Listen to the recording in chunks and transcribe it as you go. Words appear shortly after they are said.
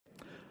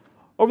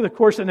Over the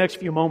course of the next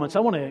few moments, I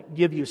want to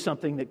give you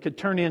something that could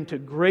turn into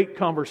great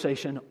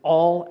conversation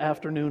all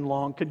afternoon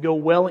long, could go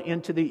well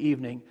into the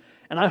evening,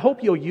 and I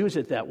hope you'll use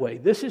it that way.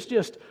 This is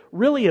just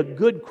really a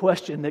good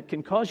question that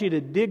can cause you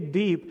to dig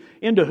deep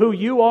into who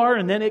you are,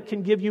 and then it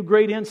can give you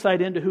great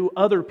insight into who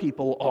other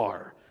people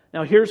are.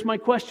 Now, here's my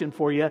question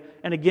for you,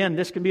 and again,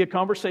 this can be a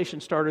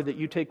conversation starter that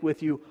you take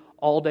with you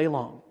all day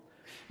long.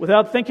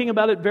 Without thinking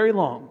about it very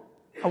long,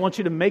 I want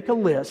you to make a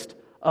list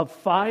of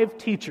 5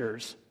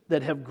 teachers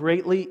that have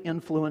greatly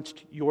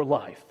influenced your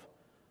life.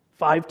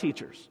 5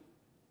 teachers.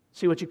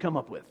 See what you come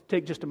up with.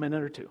 Take just a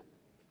minute or two.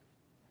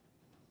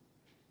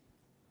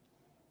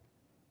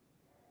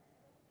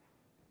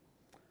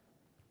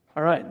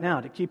 All right,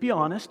 now to keep you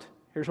honest,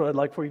 here's what I'd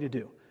like for you to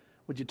do.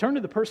 Would you turn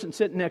to the person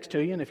sitting next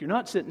to you, and if you're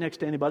not sitting next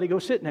to anybody, go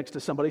sit next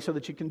to somebody so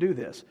that you can do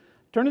this.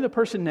 Turn to the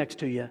person next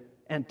to you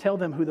and tell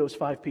them who those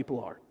 5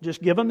 people are.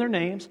 Just give them their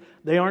names.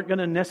 They aren't going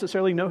to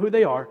necessarily know who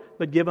they are,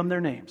 but give them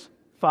their names.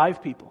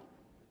 5 people.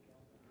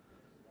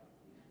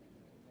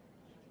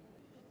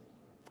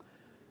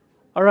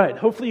 All right,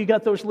 hopefully you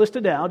got those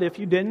listed out. If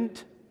you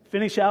didn't,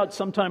 finish out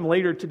sometime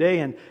later today.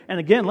 And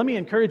again, let me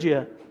encourage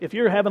you, if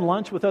you're having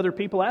lunch with other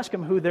people, ask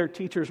them who their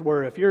teachers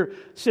were. If you're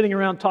sitting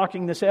around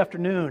talking this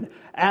afternoon,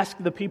 ask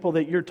the people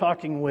that you're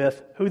talking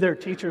with who their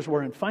teachers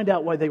were and find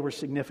out why they were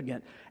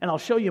significant. And I'll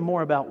show you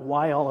more about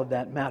why all of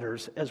that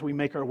matters as we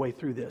make our way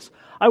through this.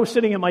 I was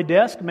sitting at my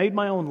desk, made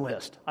my own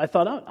list. I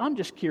thought, I'm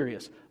just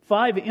curious.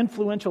 5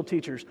 influential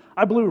teachers.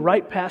 I blew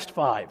right past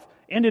 5.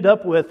 Ended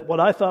up with what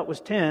I thought was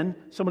 10.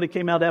 Somebody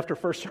came out after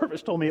first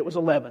service, told me it was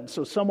 11.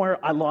 So somewhere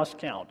I lost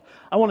count.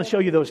 I want to show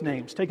you those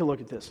names. Take a look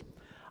at this.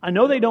 I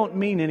know they don't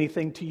mean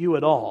anything to you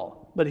at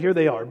all, but here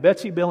they are.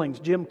 Betsy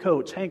Billings, Jim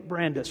Coates, Hank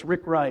Brandis,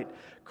 Rick Wright,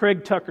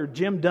 Craig Tucker,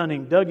 Jim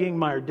Dunning, Doug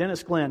Ingmeyer,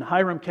 Dennis Glenn,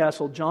 Hiram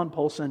Castle, John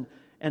Polson,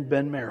 and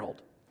Ben Merrill.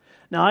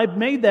 Now, I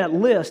made that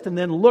list and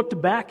then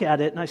looked back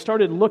at it, and I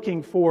started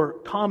looking for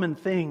common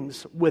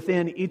things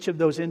within each of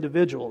those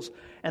individuals.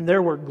 And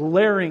there were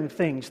glaring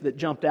things that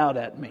jumped out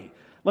at me.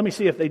 Let me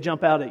see if they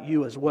jump out at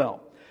you as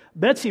well.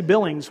 Betsy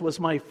Billings was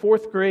my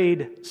 4th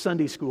grade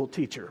Sunday school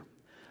teacher.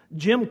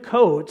 Jim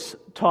Coates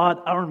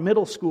taught our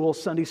middle school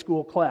Sunday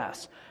school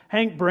class.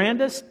 Hank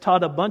Brandis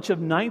taught a bunch of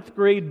 9th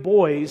grade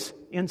boys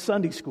in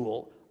Sunday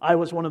school. I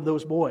was one of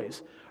those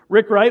boys.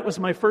 Rick Wright was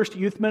my first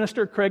youth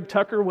minister. Craig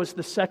Tucker was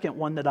the second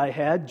one that I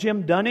had.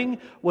 Jim Dunning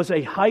was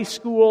a high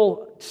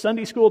school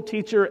Sunday school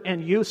teacher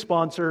and youth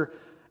sponsor,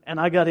 and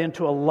I got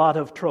into a lot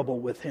of trouble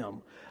with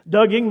him.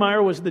 Doug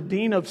Ingmeyer was the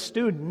dean of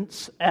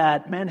students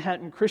at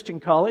Manhattan Christian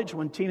College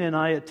when Tina and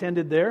I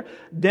attended there.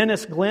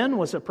 Dennis Glenn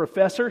was a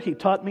professor. He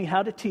taught me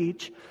how to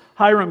teach.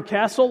 Hiram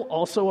Castle,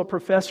 also a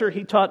professor.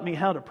 He taught me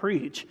how to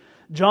preach.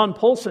 John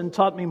Polson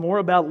taught me more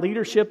about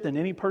leadership than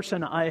any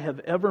person I have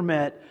ever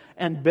met.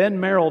 And Ben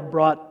Merrill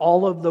brought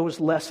all of those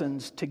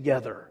lessons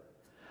together.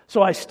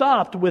 So I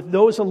stopped with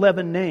those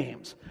 11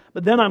 names.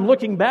 But then I'm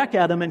looking back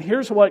at them, and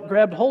here's what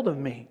grabbed hold of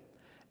me.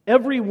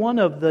 Every one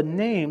of the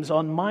names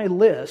on my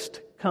list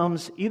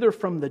comes either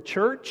from the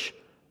church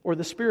or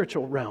the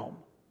spiritual realm.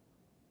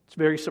 It's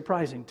very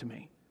surprising to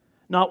me.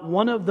 Not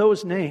one of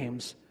those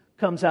names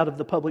comes out of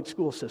the public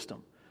school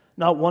system.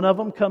 Not one of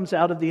them comes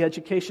out of the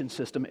education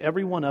system.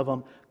 Every one of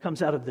them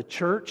comes out of the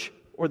church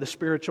or the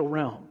spiritual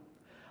realm.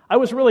 I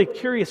was really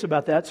curious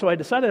about that, so I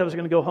decided I was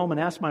going to go home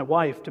and ask my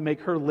wife to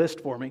make her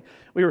list for me.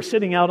 We were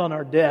sitting out on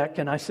our deck,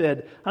 and I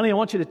said, honey, I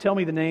want you to tell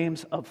me the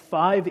names of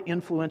 5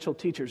 influential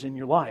teachers in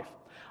your life.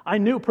 I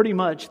knew pretty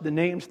much the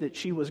names that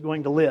she was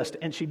going to list,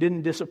 and she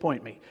didn't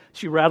disappoint me.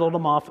 She rattled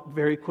them off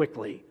very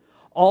quickly.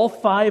 All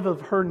 5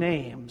 of her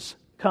names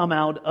come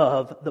out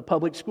of the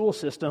public school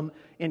system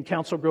in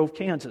Council Grove,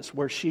 Kansas,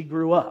 where she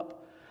grew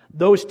up.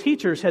 Those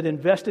teachers had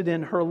invested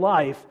in her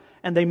life,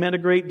 and they meant a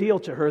great deal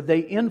to her. They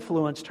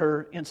influenced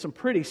her in some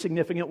pretty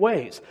significant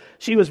ways.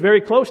 She was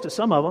very close to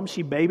some of them.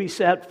 She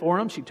babysat for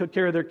them. She took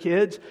care of their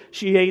kids.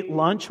 She ate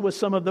lunch with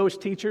some of those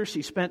teachers.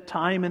 She spent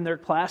time in their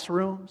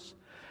classrooms.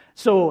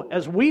 So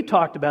as we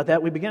talked about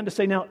that, we began to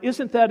say, now,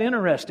 isn't that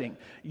interesting?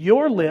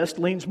 Your list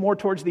leans more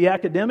towards the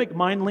academic.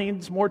 Mine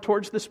leans more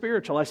towards the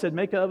spiritual. I said,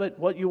 make of it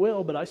what you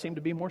will, but I seem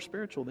to be more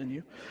spiritual than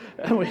you.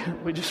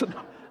 And we just,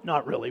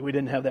 not really. We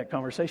didn't have that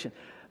conversation.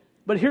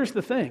 But here's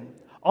the thing.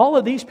 All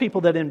of these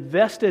people that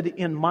invested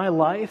in my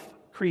life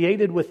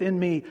created within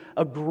me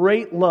a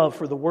great love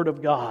for the Word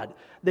of God.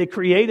 They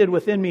created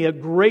within me a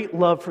great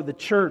love for the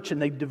church,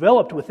 and they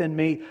developed within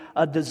me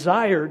a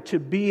desire to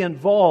be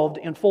involved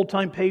in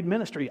full-time paid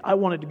ministry. I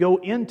wanted to go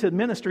into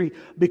ministry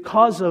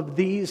because of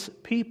these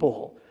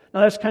people.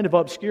 Now, that's kind of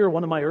obscure.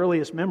 One of my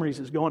earliest memories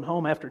is going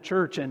home after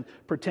church and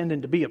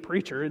pretending to be a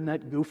preacher. Isn't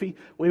that goofy?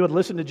 We would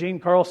listen to Gene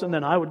Carlson,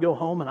 then I would go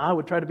home and I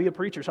would try to be a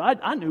preacher. So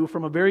I knew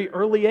from a very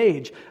early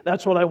age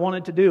that's what I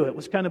wanted to do. It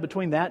was kind of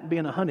between that and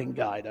being a hunting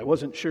guide. I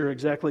wasn't sure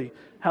exactly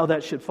how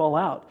that should fall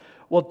out.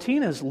 Well,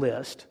 Tina's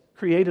list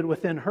created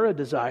within her a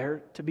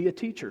desire to be a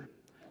teacher.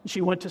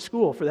 She went to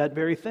school for that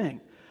very thing.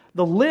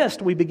 The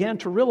list, we began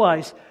to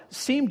realize,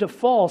 seemed to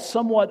fall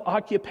somewhat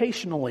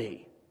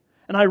occupationally.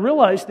 And I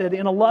realized that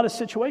in a lot of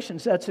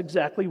situations, that's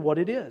exactly what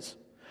it is.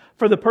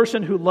 For the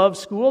person who loves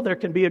school, there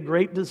can be a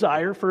great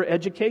desire for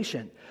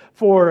education.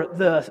 For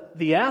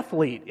the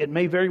athlete, it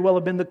may very well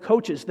have been the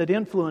coaches that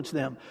influenced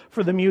them.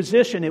 For the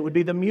musician, it would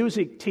be the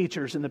music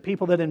teachers and the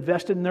people that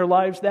invested in their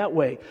lives that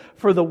way.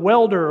 For the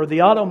welder or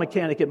the auto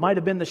mechanic, it might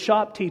have been the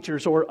shop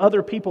teachers or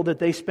other people that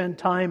they spend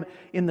time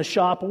in the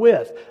shop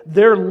with.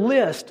 Their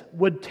list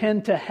would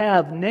tend to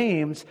have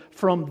names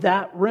from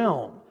that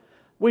realm.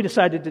 We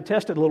decided to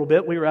test it a little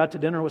bit. We were out to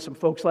dinner with some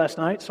folks last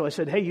night, so I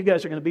said, hey, you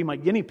guys are going to be my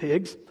guinea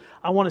pigs.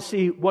 I want to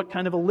see what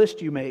kind of a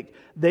list you make.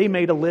 They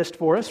made a list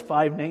for us,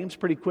 5 names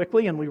pretty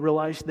quickly, and we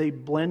realized they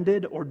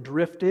blended or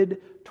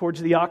drifted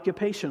towards the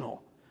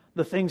occupational,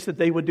 the things that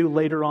they would do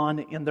later on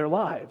in their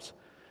lives.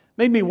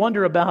 Made me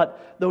wonder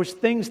about those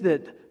things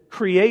that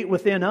create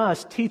within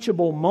us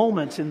teachable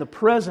moments in the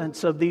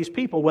presence of these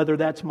people, whether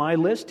that's my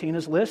list,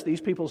 Tina's list, these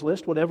people's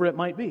list, whatever it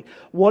might be.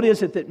 What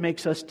is it that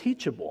makes us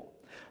teachable?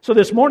 So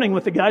this morning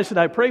with the guys that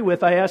I pray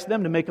with, I asked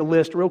them to make a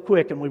list real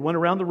quick, and we went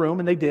around the room,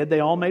 and they did.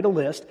 They all made a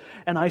list,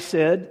 and I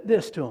said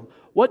this to them: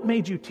 what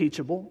made you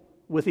teachable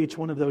with each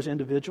one of those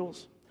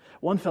individuals?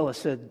 One fella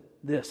said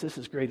this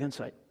is great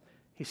insight.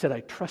 He said, I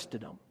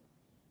trusted them.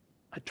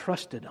 I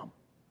trusted them.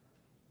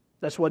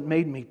 That's what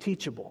made me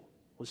teachable,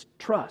 was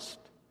trust.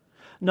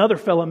 Another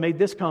fella made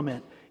this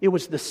comment: it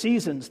was the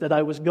seasons that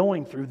I was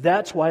going through.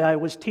 That's why I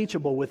was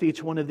teachable with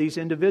each one of these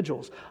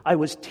individuals. I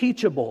was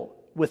teachable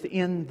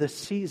within the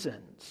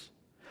seasons.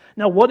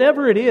 Now,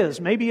 whatever it is,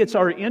 maybe it's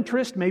our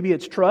interest, maybe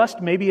it's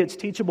trust, maybe it's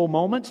teachable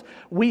moments,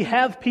 we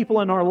have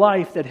people in our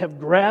life that have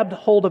grabbed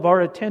hold of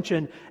our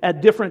attention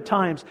at different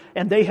times,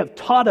 and they have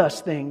taught us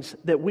things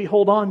that we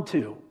hold on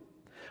to.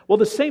 Well,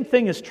 the same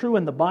thing is true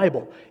in the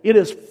Bible. It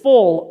is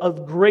full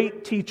of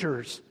great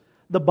teachers.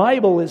 The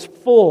Bible is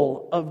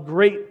full of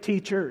great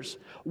teachers.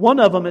 One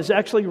of them is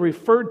actually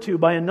referred to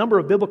by a number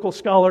of biblical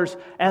scholars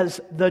as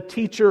the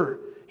teacher.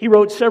 He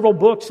wrote several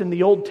books in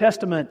the Old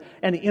Testament,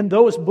 and in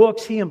those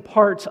books he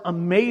imparts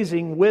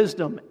amazing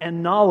wisdom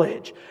and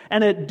knowledge.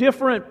 And at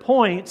different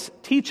points,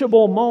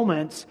 teachable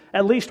moments,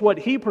 at least what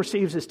he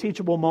perceives as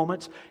teachable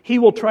moments, he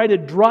will try to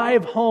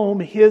drive home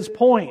his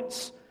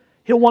points.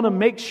 He'll want to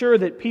make sure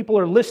that people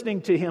are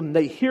listening to him.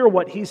 They hear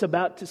what he's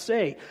about to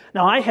say.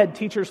 Now, I had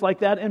teachers like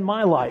that in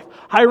my life.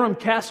 Hiram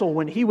Castle,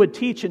 when he would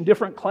teach in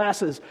different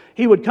classes,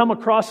 he would come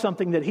across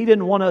something that he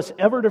didn't want us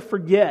ever to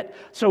forget.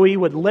 So he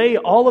would lay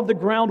all of the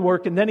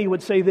groundwork, and then he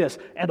would say this,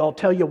 and I'll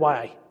tell you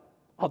why.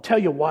 I'll tell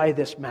you why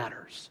this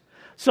matters.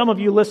 Some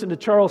of you listen to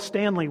Charles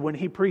Stanley when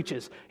he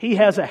preaches. He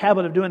has a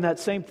habit of doing that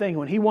same thing.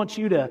 When he wants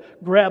you to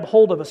grab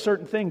hold of a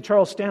certain thing,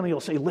 Charles Stanley will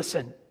say,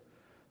 listen,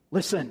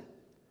 listen.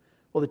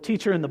 Well, the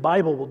teacher in the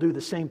Bible will do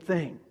the same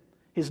thing.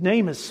 His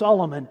name is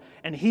Solomon,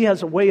 and he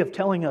has a way of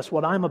telling us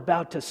what I'm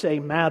about to say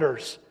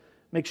matters.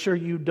 Make sure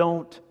you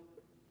don't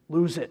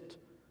lose it.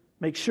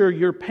 Make sure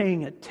you're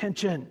paying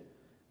attention.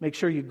 Make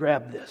sure you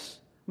grab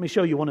this. Let me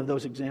show you one of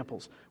those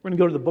examples. We're going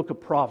to go to the book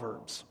of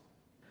Proverbs.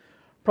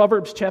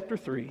 Proverbs chapter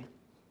 3.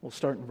 We'll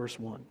start in verse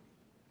 1.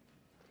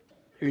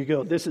 Here you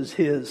go. This is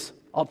his,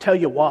 I'll tell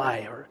you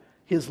why, or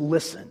his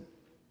listen.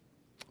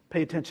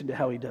 Pay attention to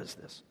how he does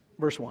this.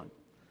 Verse 1.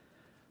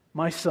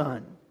 My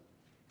son,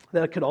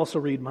 that could also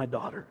read my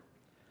daughter.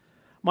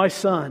 My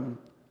son,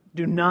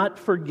 do not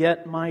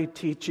forget my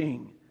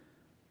teaching,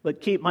 but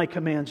keep my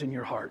commands in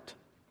your heart.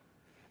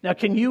 Now,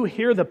 can you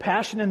hear the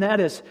passion in that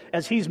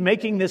as he's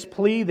making this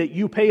plea that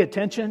you pay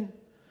attention?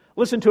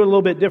 Listen to it a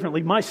little bit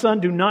differently. My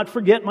son, do not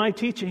forget my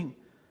teaching,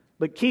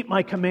 but keep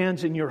my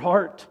commands in your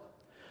heart.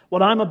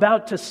 What I'm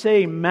about to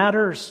say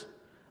matters.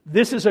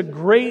 This is a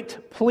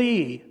great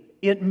plea.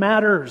 It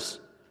matters.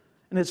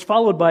 And it's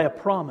followed by a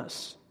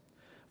promise.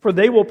 For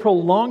they will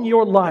prolong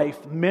your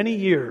life many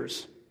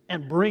years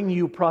and bring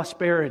you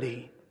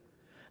prosperity.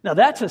 Now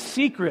that's a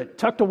secret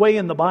tucked away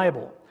in the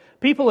Bible.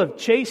 People have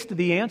chased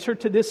the answer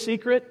to this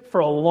secret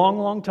for a long,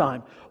 long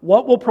time.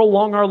 What will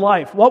prolong our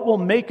life? What will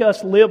make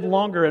us live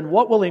longer? And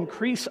what will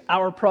increase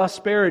our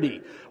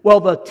prosperity? Well,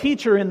 the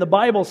teacher in the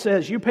Bible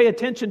says, you pay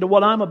attention to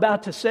what I'm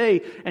about to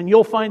say, and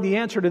you'll find the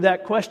answer to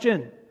that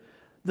question.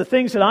 The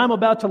things that I'm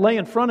about to lay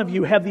in front of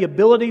you have the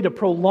ability to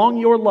prolong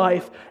your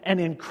life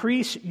and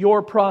increase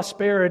your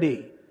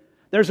prosperity.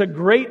 There's a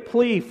great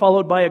plea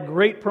followed by a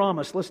great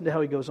promise. Listen to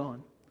how he goes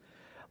on.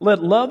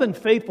 Let love and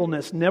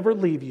faithfulness never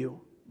leave you.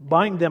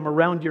 Bind them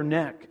around your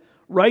neck.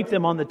 Write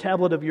them on the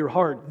tablet of your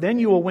heart. Then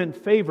you will win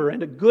favor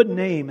and a good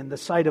name in the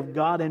sight of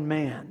God and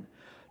man.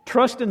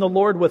 Trust in the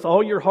Lord with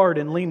all your heart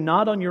and lean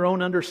not on your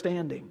own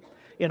understanding.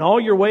 In all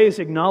your ways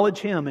acknowledge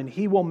Him, and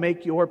He will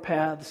make your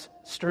paths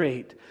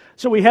straight.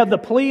 So we have the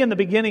plea in the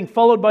beginning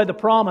followed by the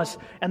promise.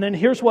 And then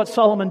here's what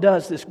Solomon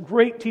does, this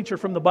great teacher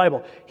from the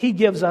Bible. He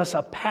gives us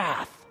a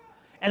path.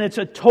 And it's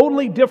a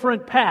totally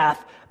different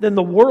path than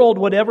the world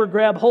would ever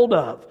grab hold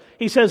of.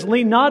 He says,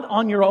 lean not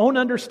on your own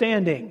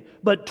understanding,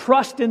 but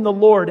trust in the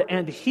Lord,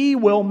 and He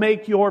will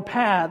make your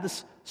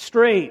paths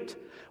straight.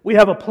 We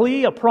have a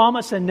plea, a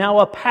promise, and now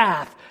a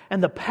path.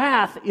 And the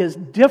path is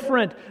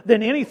different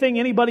than anything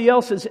anybody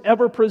else has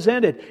ever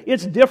presented.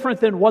 It's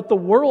different than what the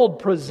world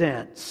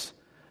presents.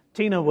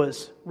 Tina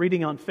was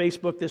reading on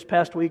Facebook this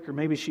past week, or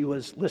maybe she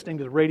was listening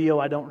to the radio.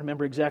 I don't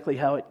remember exactly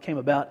how it came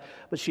about,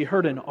 but she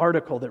heard an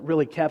article that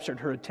really captured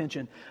her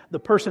attention.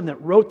 The person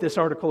that wrote this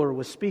article or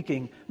was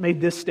speaking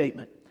made this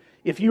statement: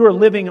 if you are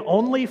living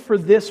only for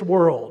this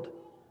world,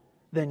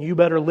 then you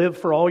better live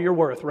for all you're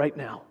worth right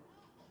now.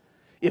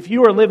 If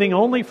you are living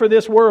only for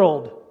this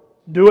world,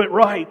 do it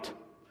right.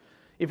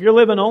 If you're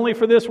living only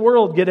for this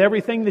world, get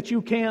everything that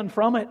you can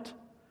from it.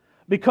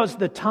 Because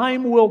the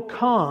time will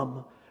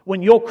come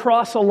when you'll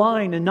cross a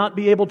line and not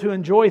be able to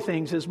enjoy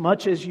things as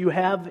much as you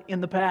have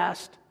in the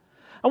past.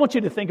 I want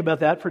you to think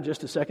about that for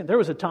just a second. There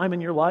was a time in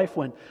your life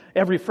when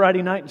every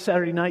Friday night and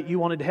Saturday night you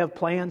wanted to have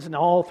plans, and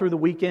all through the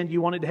weekend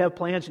you wanted to have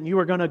plans, and you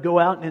were going to go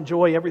out and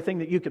enjoy everything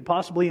that you could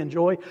possibly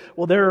enjoy.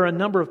 Well, there are a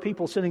number of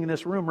people sitting in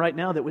this room right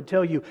now that would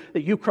tell you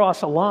that you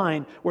cross a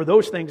line where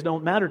those things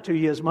don't matter to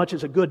you as much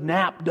as a good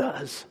nap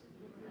does.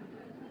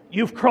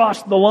 You've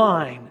crossed the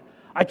line.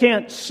 I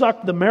can't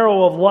suck the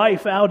marrow of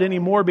life out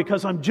anymore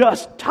because I'm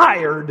just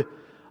tired.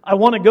 I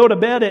want to go to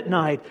bed at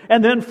night.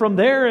 And then from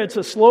there, it's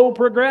a slow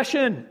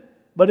progression,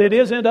 but it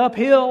isn't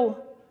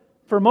uphill.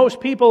 For most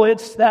people,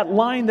 it's that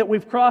line that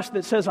we've crossed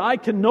that says, I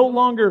can no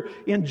longer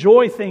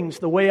enjoy things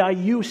the way I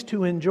used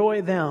to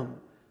enjoy them.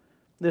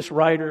 This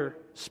writer,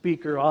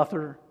 speaker,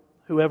 author,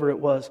 whoever it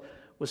was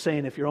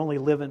saying, if you're only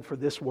living for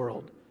this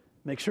world,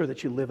 make sure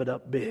that you live it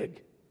up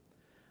big.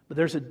 But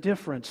there's a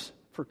difference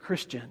for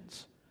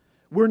Christians.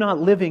 We're not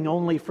living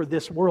only for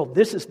this world.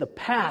 This is the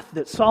path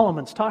that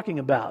Solomon's talking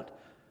about.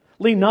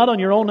 Lean not on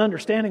your own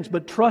understandings,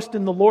 but trust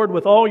in the Lord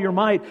with all your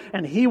might,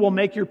 and He will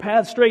make your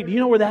path straight. Do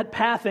you know where that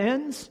path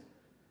ends?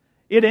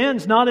 It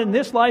ends not in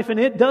this life, and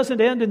it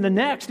doesn't end in the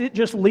next. It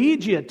just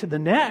leads you to the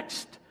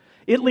next.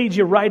 It leads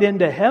you right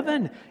into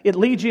heaven. It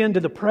leads you into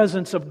the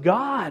presence of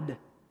God.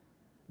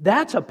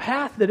 That's a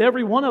path that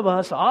every one of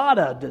us ought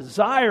to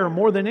desire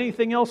more than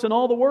anything else in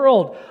all the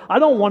world. I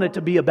don't want it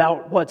to be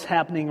about what's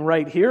happening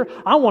right here.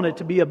 I want it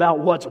to be about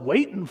what's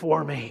waiting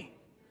for me.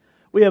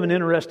 We have an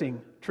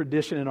interesting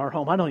tradition in our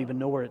home. I don't even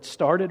know where it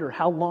started or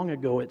how long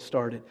ago it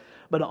started.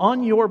 But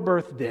on your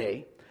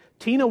birthday,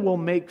 Tina will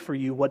make for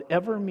you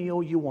whatever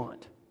meal you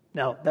want.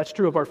 Now, that's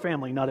true of our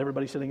family, not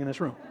everybody sitting in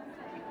this room.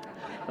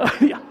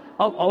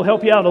 I'll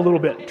help you out a little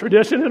bit.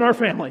 Tradition in our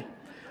family.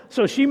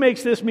 So she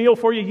makes this meal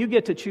for you. You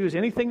get to choose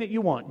anything that you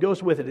want.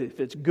 Goes with it. If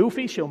it's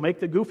goofy, she'll make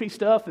the goofy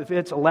stuff. If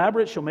it's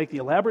elaborate, she'll make the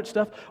elaborate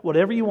stuff.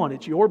 Whatever you want.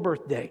 It's your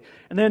birthday.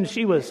 And then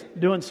she was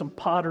doing some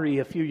pottery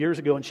a few years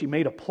ago, and she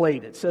made a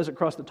plate. It says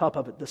across the top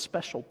of it, the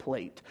special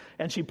plate.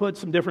 And she put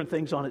some different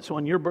things on it. So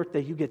on your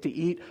birthday, you get to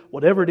eat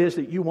whatever it is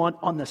that you want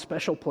on the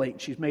special plate.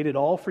 She's made it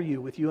all for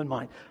you, with you in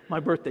mind. My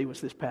birthday was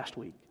this past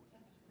week.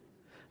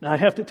 Now, I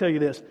have to tell you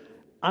this.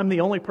 I'm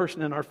the only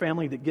person in our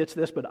family that gets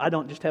this, but I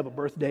don't just have a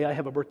birthday, I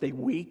have a birthday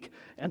week.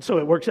 And so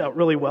it works out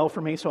really well for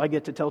me, so I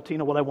get to tell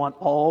Tina what I want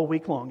all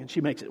week long, and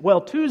she makes it.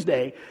 Well,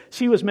 Tuesday,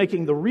 she was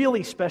making the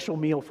really special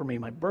meal for me,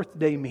 my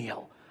birthday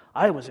meal.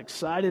 I was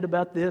excited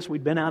about this.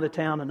 We'd been out of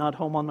town and not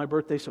home on my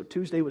birthday, so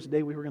Tuesday was the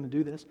day we were going to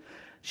do this.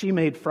 She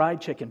made fried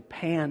chicken,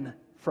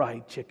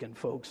 pan-fried chicken,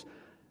 folks.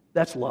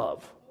 That's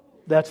love.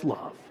 That's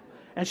love.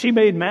 And she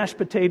made mashed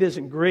potatoes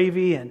and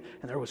gravy, and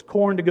there was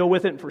corn to go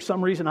with it. And for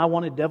some reason, I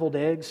wanted deviled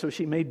eggs, so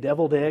she made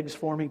deviled eggs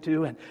for me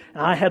too. And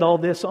I had all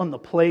this on the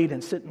plate,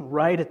 and sitting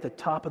right at the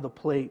top of the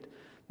plate,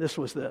 this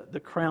was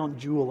the crown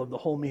jewel of the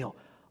whole meal,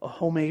 a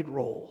homemade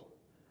roll.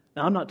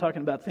 Now, I'm not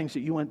talking about things that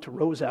you went to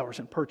Rose Hours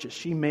and purchased.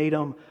 She made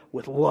them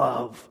with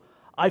love.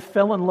 I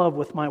fell in love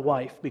with my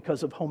wife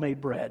because of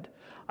homemade bread.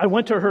 I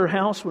went to her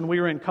house when we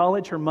were in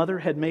college. Her mother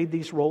had made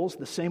these rolls,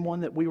 the same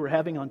one that we were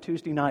having on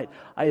Tuesday night.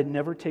 I had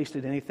never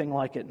tasted anything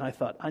like it, and I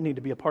thought, I need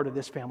to be a part of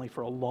this family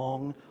for a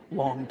long,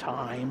 long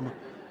time.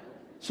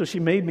 So she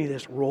made me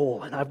this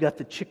roll, and I've got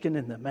the chicken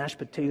and the mashed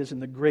potatoes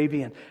and the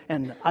gravy,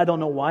 and I don't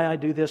know why I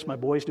do this. My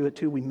boys do it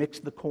too. We mix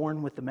the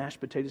corn with the mashed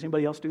potatoes.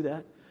 Anybody else do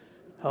that?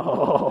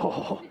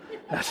 Oh,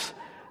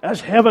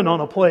 that's heaven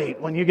on a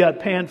plate when you got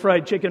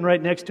pan-fried chicken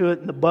right next to it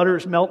and the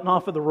butter's melting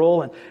off of the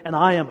roll, and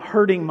I am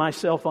hurting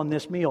myself on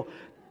this meal.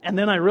 And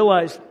then I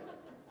realized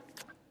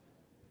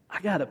I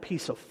got a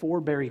piece of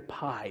 4-berry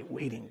pie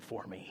waiting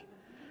for me.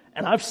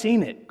 And I've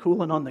seen it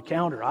cooling on the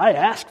counter. I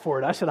asked for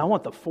it. I said, I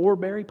want the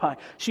 4-berry pie.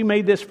 She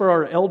made this for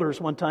our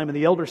elders one time, and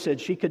the elder said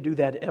she could do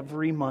that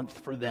every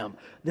month for them.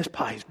 This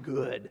pie's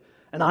good.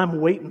 And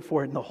I'm waiting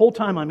for it. And the whole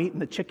time I'm eating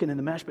the chicken and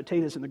the mashed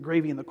potatoes and the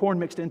gravy and the corn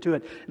mixed into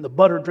it and the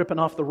butter dripping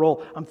off the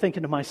roll, I'm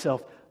thinking to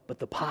myself, but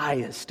the pie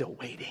is still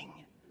waiting.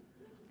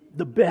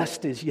 The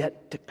best is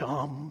yet to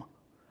come.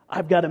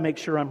 I've got to make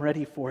sure I'm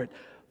ready for it.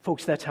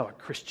 Folks, that's how a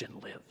Christian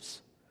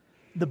lives.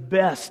 The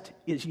best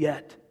is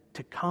yet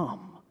to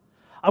come.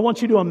 I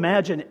want you to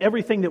imagine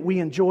everything that we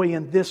enjoy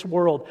in this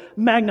world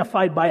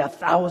magnified by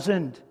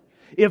 1,000.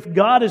 If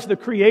God is the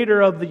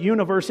creator of the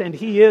universe, and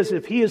He is,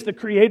 if He is the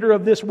creator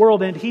of this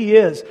world, and He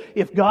is,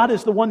 if God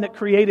is the one that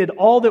created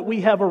all that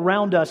we have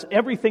around us,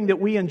 everything that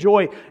we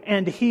enjoy,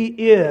 and He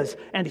is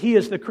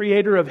the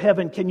creator of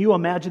heaven, can you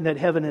imagine that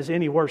heaven is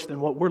any worse than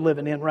what we're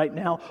living in right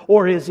now?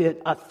 Or is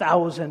it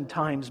 1,000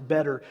 times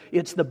better?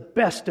 It's the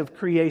best of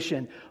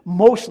creation,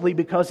 mostly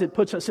because it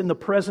puts us in the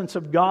presence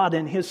of God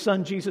and His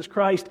Son Jesus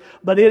Christ,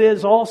 but it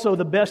is also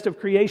the best of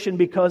creation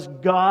because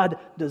God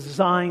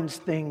designs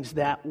things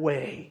that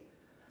way.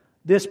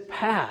 This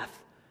path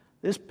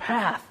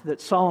that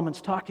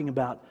Solomon's talking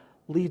about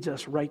leads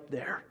us right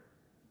there.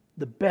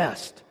 The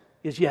best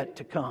is yet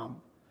to come.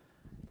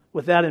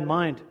 With that in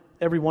mind,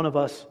 every one of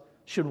us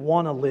should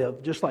want to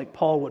live, just like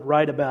Paul would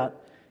write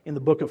about in the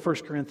book of 1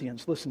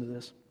 Corinthians. Listen to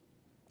this.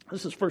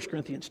 This is 1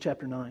 Corinthians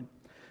chapter 9.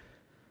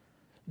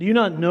 Do you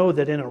not know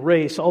that in a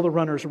race all the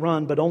runners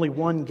run, but only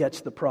one gets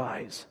the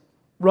prize?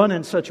 Run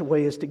in such a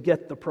way as to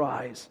get the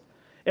prize.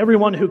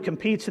 Everyone who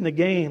competes in the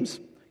games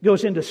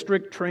goes into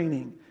strict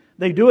training.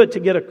 They do it to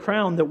get a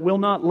crown that will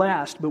not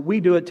last, but we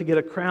do it to get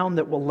a crown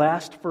that will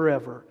last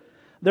forever.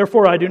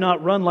 Therefore, I do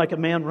not run like a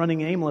man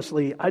running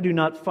aimlessly. I do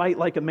not fight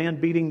like a man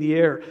beating the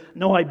air.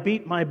 No, I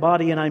beat my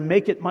body and I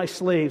make it my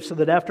slave, so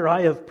that after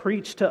I have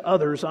preached to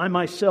others, I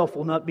myself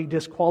will not be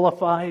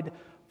disqualified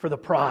for the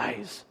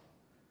prize,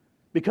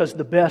 because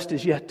the best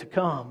is yet to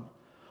come.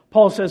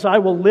 Paul says, I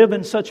will live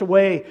in such a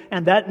way,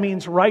 and that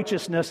means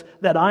righteousness,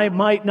 that I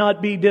might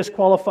not be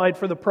disqualified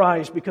for the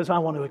prize, because I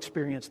want to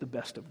experience the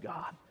best of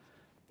God.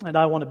 And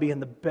I want to be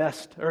in the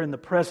best, or in the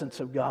presence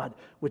of God,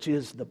 which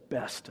is the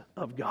best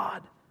of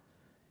God.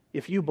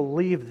 If you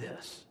believe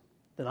this,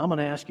 then I'm going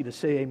to ask you to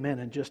say amen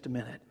in just a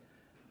minute.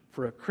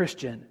 For a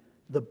Christian,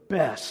 the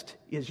best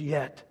is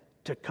yet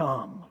to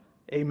come.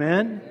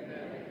 Amen?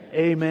 Amen.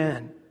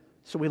 Amen.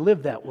 So we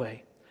live that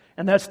way.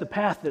 And that's the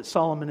path that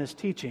Solomon is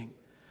teaching.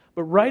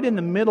 But right in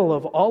the middle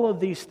of all of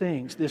these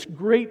things, this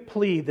great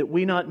plea that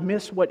we not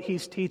miss what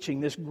he's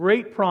teaching, this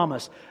great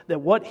promise that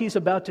what he's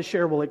about to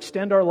share will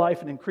extend our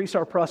life and increase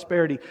our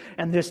prosperity,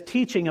 and this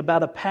teaching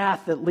about a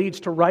path that leads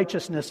to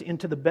righteousness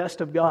into the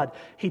best of God,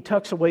 he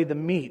tucks away the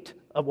meat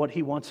of what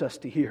he wants us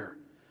to hear.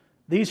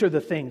 These are the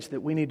things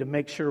that we need to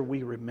make sure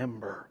we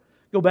remember.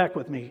 Go back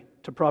with me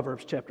to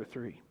Proverbs chapter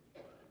 3.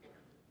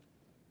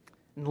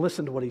 And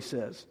listen to what he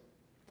says.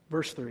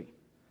 Verse 3.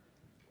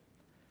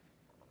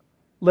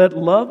 Let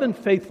love and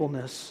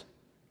faithfulness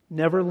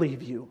never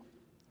leave you.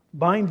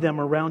 Bind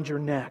them around your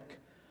neck.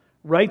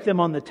 Write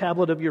them on the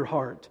tablet of your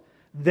heart.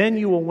 Then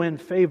you will win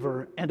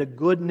favor and a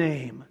good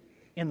name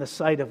in the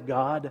sight of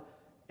God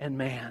and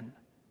man.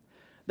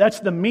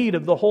 That's the meat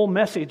of the whole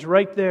message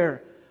right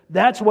there.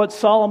 That's what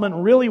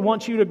Solomon really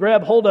wants you to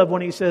grab hold of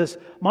when he says,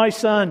 my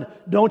son,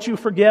 don't you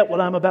forget what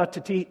I'm about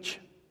to teach.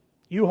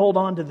 You hold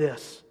on to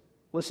this.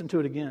 Listen to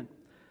it again.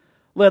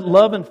 Let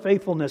love and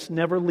faithfulness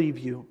never leave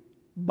you.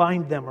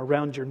 Bind them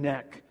around your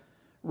neck.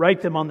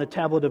 Write them on the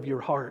tablet of your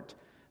heart.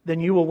 Then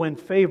you will win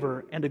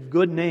favor and a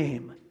good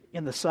name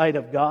in the sight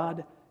of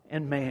God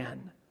and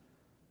man.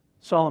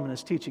 Solomon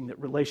is teaching that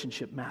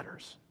relationship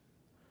matters.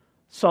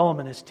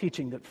 Solomon is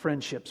teaching that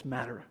friendships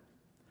matter.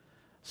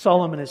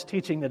 Solomon is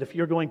teaching that if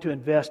you're going to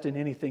invest in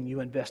anything, you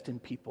invest in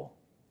people.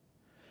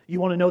 You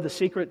want to know the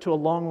secret to a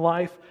long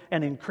life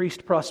and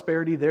increased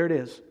prosperity? There it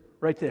is,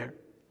 right there.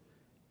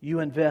 You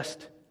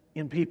invest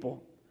in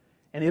people.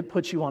 And it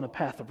puts you on a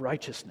path of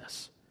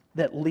righteousness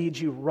that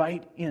leads you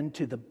right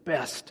into the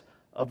best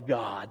of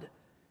God.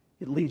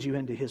 It leads you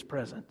into His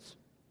presence,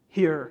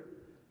 here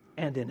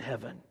and in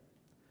heaven.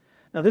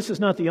 Now, this is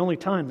not the only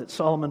time that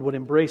Solomon would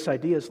embrace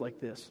ideas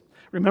like this.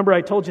 Remember, I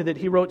told you that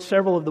he wrote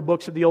several of the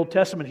books of the Old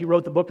Testament. He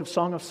wrote the book of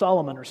Song of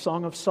Solomon, or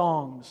Song of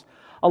Songs.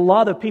 A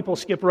lot of people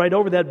skip right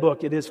over that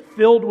book. It is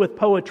filled with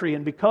poetry,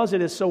 and because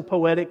it is so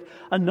poetic,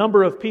 a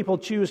number of people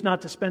choose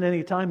not to spend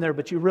any time there,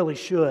 but you really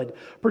should.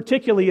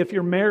 Particularly if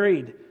you're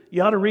married.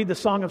 You ought to read the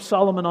Song of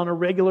Solomon on a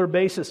regular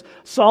basis.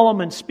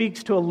 Solomon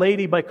speaks to a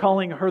lady by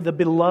calling her the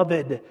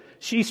beloved.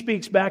 She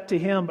speaks back to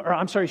him,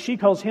 she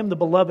calls him the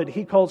beloved.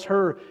 He calls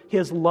her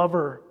his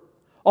lover.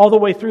 All the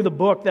way through the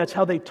book, that's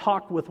how they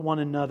talk with one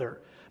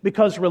another.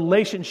 Because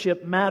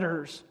relationship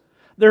matters.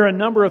 There are a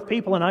number of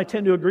people, and I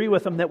tend to agree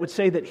with them, that would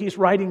say that he's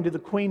writing to the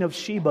Queen of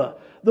Sheba.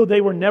 Though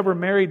they were never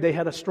married, they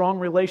had a strong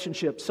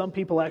relationship. Some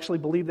people actually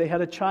believe they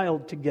had a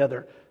child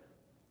together.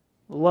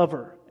 The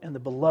lover and the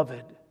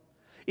beloved.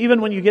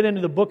 Even when you get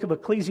into the book of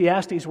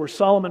Ecclesiastes, where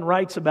Solomon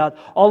writes about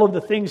all of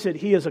the things that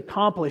he has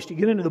accomplished, you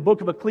get into the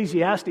book of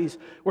Ecclesiastes,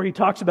 where he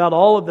talks about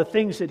all of the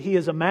things that he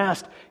has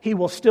amassed, he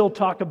will still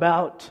talk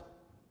about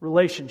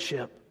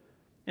relationship.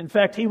 In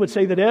fact, he would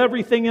say that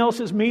everything else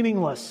is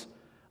meaningless.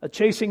 A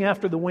chasing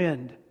after the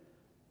wind,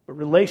 a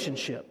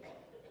relationship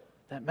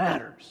that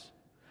matters.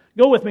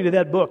 Go with me to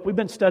that book. We've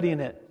been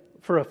studying it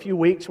for a few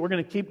weeks. We're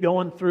going to keep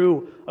going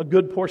through a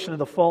good portion of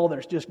the fall.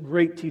 There's just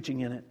great teaching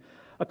in it.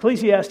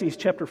 Ecclesiastes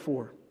chapter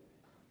 4,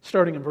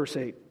 starting in verse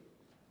 8.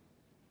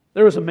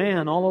 There was a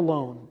man all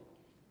alone.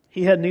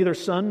 He had neither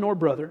son nor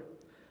brother.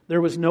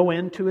 There was no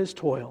end to his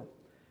toil.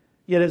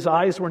 Yet his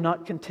eyes were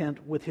not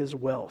content with his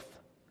wealth.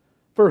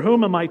 For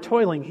whom am I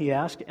toiling, he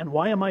asked, and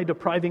why am I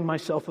depriving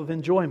myself of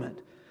enjoyment?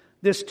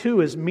 This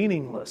too is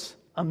meaningless,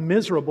 a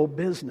miserable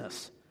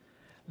business.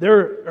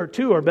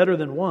 Two are better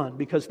than one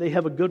because they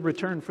have a good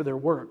return for their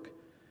work.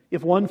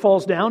 If one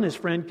falls down, his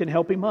friend can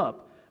help him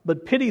up.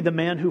 But pity the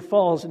man who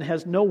falls and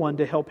has no one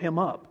to help him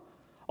up.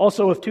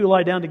 Also, if two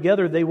lie down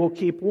together, they will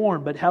keep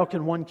warm. But how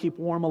can one keep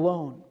warm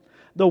alone?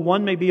 Though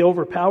one may be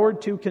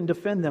overpowered, two can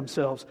defend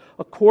themselves.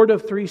 A cord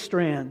of 3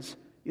 strands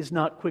is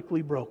not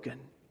quickly broken.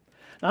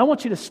 Now, I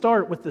want you to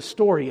start with the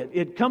story.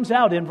 It comes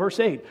out in verse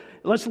 8.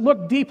 Let's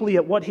look deeply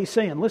at what he's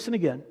saying. Listen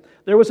again.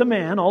 There was a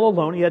man all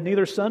alone. He had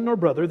neither son nor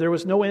brother. There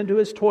was no end to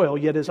his toil,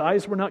 yet his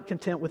eyes were not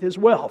content with his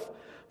wealth.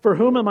 For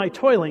whom am I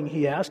toiling,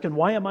 he asked, and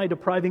why am I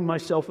depriving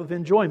myself of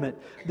enjoyment?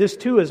 This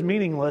too is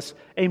meaningless,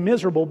 a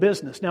miserable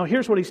business. Now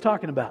here's what he's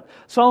talking about.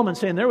 Solomon's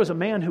saying there was a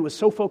man who was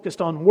so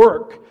focused on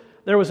work,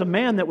 there was a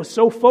man that was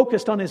so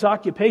focused on his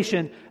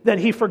occupation that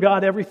he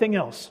forgot everything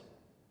else.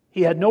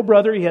 He had no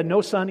brother, he had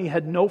no son, he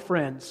had no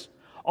friends.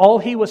 All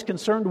he was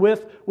concerned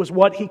with was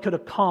what he could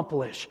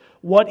accomplish,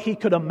 what he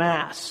could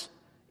amass.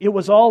 It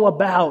was all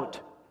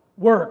about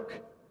work.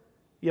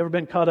 You ever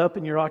been caught up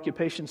in your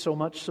occupation so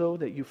much so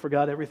that you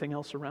forgot everything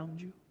else around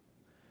you?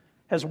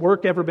 Has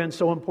work ever been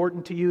so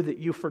important to you that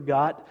you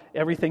forgot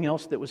everything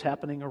else that was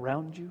happening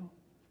around you?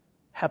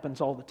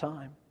 Happens all the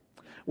time.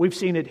 We've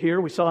seen it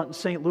here. We saw it in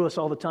St. Louis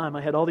all the time.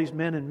 I had all these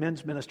men in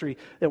men's ministry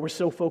that were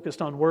so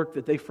focused on work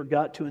that they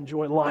forgot to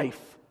enjoy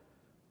life.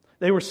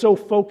 They were so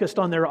focused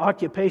on their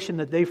occupation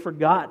that they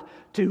forgot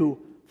to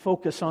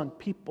focus on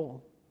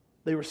people.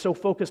 They were so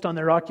focused on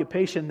their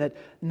occupation that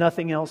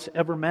nothing else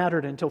ever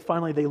mattered until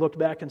finally they looked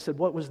back and said,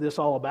 what was this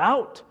all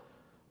about?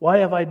 Why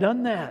have I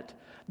done that?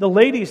 The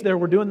ladies there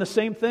were doing the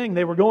same thing.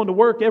 They were going to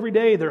work every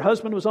day. Their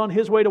husband was on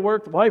his way to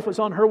work. The wife was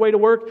on her way to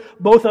work.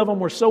 Both of them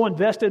were so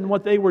invested in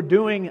what they were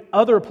doing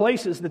other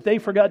places that they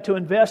forgot to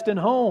invest in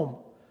home.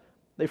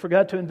 They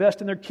forgot to invest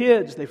in their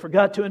kids. They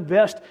forgot to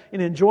invest in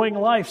enjoying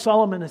life.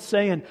 Solomon is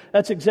saying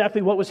that's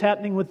exactly what was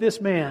happening with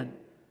this man.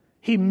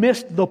 He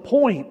missed the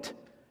point.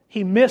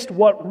 He missed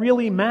what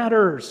really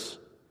matters.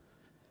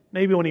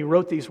 Maybe when he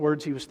wrote these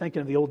words, he was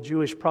thinking of the old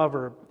Jewish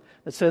proverb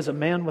that says, a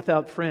man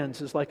without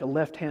friends is like a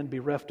left hand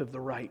bereft of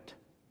the right.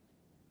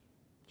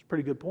 It's a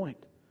pretty good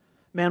point.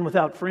 Man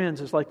without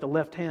friends is like the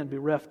left hand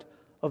bereft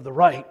of the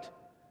right.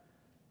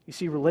 You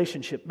see,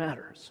 relationship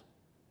matters.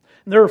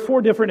 And there are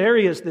 4 different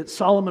areas that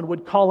Solomon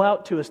would call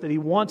out to us that he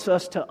wants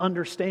us to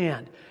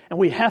understand. And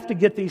we have to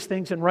get these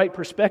things in right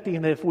perspective.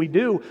 And if we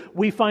do,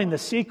 we find the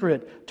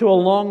secret to a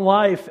long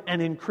life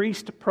and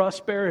increased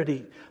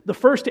prosperity. The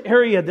first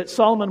area that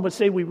Solomon would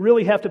say we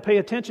really have to pay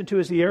attention to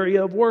is the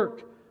area of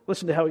work.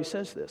 Listen to how he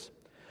says this.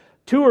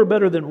 2 are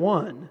better than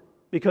 1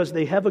 because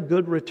they have a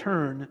good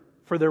return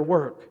for their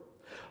work.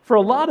 For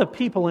a lot of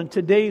people in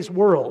today's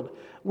world,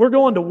 we're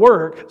going to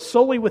work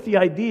solely with the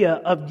idea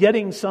of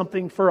getting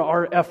something for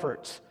our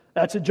efforts.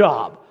 That's a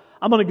job.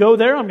 I'm going to go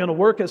there. I'm going to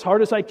work as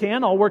hard as I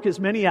can. I'll work as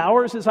many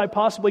hours as I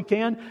possibly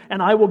can,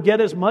 and I will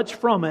get as much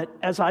from it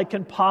as I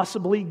can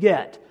possibly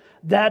get.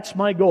 That's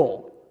my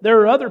goal. There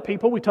are other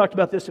people, we talked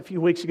about this a few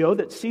weeks ago,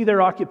 that see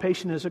their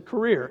occupation as a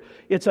career.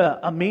 It's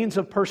a means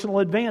of personal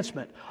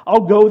advancement.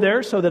 I'll go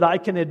there so that I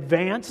can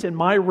advance in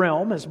my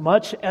realm as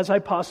much as I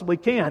possibly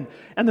can.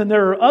 And then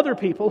there are other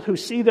people who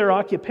see their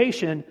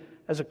occupation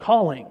as a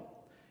calling.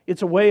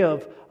 It's a way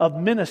of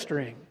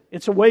ministering.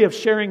 It's a way of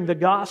sharing the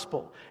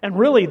gospel. And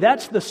really,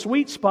 that's the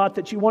sweet spot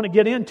that you want to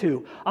get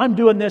into. I'm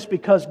doing this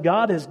because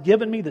God has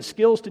given me the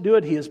skills to do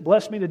it. He has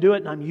blessed me to do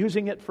it, and I'm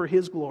using it for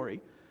His glory.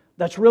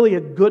 That's really a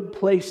good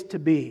place to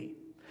be.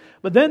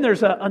 But then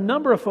there's a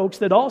number of folks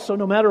that also,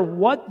 no matter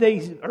what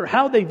they or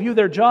how they view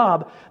their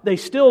job, they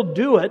still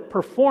do it,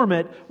 perform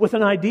it with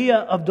an idea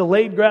of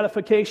delayed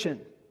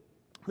gratification.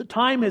 The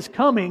time is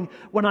coming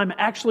when I'm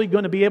actually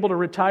going to be able to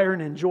retire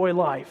and enjoy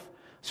life.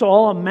 So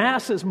I'll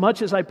amass as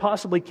much as I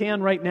possibly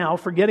can right now,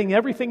 forgetting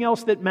everything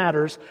else that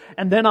matters,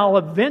 and then I'll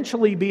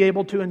eventually be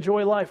able to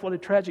enjoy life. What a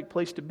tragic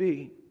place to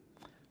be.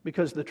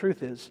 Because the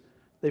truth is,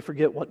 they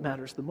forget what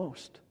matters the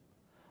most.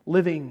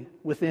 Living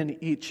within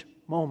each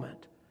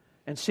moment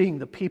and seeing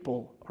the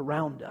people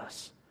around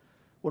us.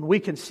 When we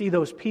can see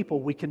those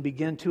people, we can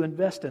begin to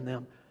invest in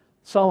them.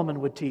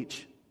 Solomon would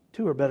teach,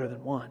 2 are better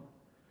than 1.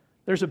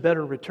 There's a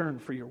better return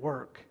for your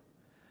work.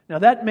 Now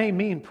that may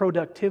mean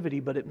productivity,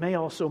 but it may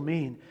also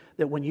mean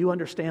that when you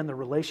understand the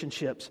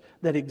relationships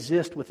that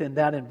exist within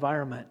that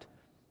environment,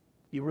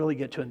 you really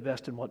get to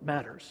invest in what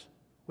matters,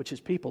 which is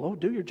people. Oh,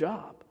 do your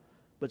job,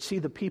 but see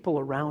the people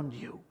around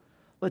you.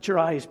 Let your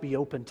eyes be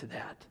open to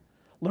that.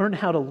 Learn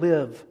how to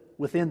live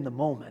within the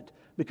moment,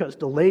 because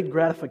delayed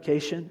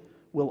gratification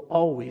will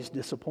always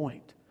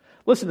disappoint.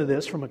 Listen to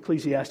this from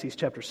Ecclesiastes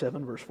chapter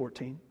 7, verse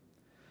 14.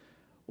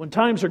 When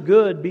times are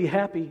good, be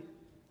happy.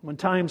 When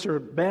times are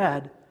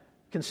bad,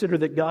 consider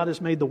that God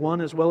has made the one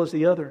as well as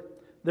the other.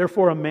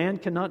 Therefore, a man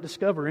cannot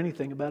discover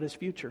anything about his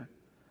future.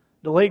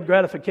 Delayed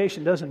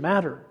gratification doesn't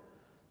matter.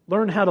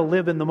 Learn how to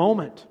live in the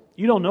moment.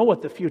 You don't know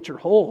what the future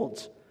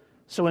holds,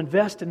 so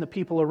invest in the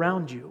people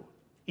around you,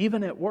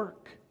 even at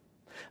work.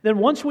 Then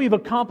once we've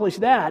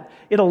accomplished that,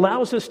 it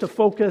allows us to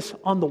focus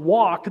on the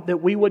walk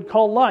that we would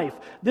call life.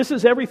 This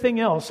is everything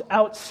else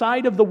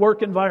outside of the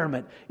work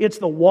environment. It's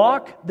the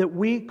walk that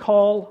we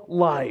call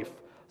life.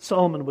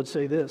 Solomon would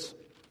say this,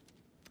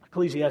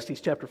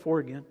 Ecclesiastes chapter 4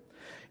 again.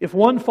 If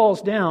one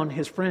falls down,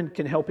 his friend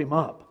can help him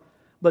up.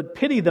 But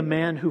pity the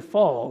man who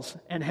falls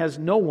and has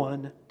no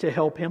one to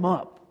help him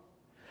up.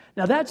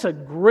 Now that's a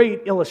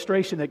great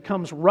illustration that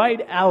comes right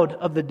out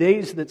of the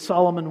days that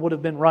Solomon would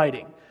have been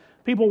writing.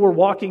 People were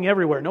walking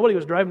everywhere. Nobody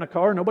was driving a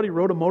car. Nobody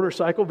rode a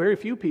motorcycle. Very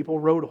few people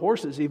rode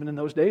horses even in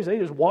those days. They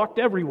just walked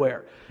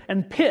everywhere.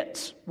 And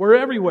pits were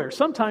everywhere.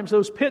 Sometimes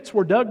those pits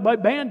were dug by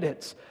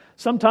bandits.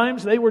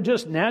 Sometimes they were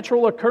just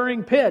natural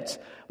occurring pits.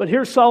 But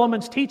here's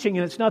Solomon's teaching,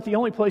 and it's not the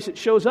only place it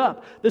shows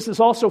up. This is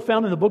also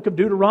found in the book of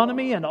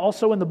Deuteronomy and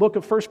also in the book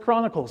of 1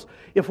 Chronicles.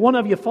 If one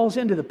of you falls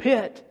into the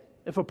pit,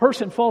 if a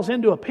person falls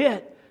into a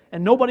pit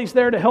and nobody's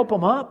there to help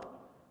them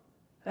up,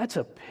 that's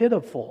a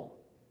pitiful,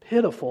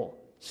 pitiful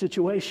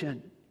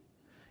situation.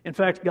 In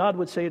fact, God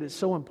would say it is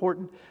so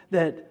important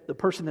that the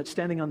person that's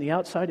standing on the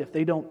outside, if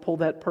they don't pull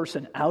that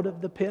person out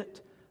of the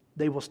pit,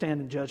 they will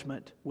stand in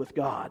judgment with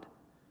God.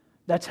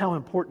 That's how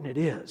important it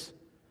is.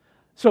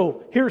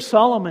 So here's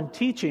Solomon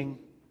teaching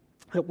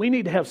that we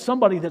need to have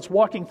somebody that's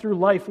walking through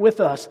life with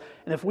us,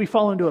 and if we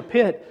fall into a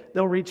pit,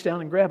 they'll reach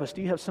down and grab us.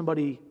 Do you have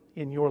somebody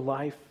in your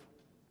life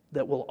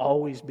that will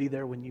always be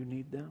there when you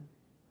need them?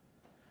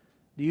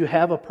 Do you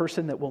have a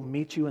person that will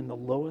meet you in the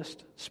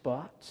lowest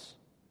spots?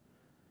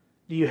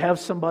 Do you have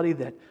somebody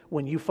that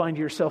when you find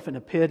yourself in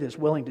a pit is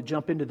willing to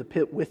jump into the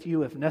pit with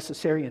you if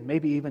necessary and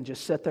maybe even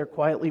just sit there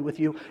quietly with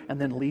you and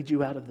then lead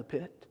you out of the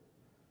pit?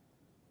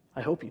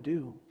 I hope you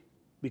do,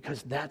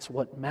 because that's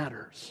what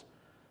matters.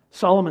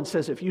 Solomon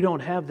says if you don't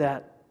have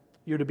that,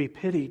 you're to be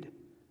pitied.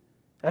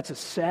 That's a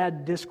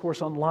sad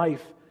discourse on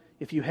life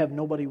if you have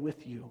nobody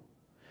with you.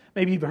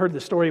 Maybe you've heard the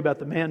story about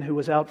the man who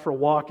was out for a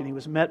walk and he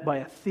was met by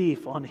a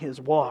thief on his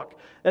walk.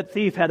 That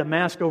thief had a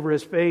mask over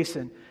his face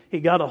and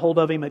he got a hold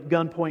of him at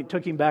gunpoint,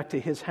 took him back to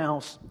his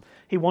house.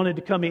 He wanted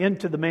to come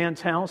into the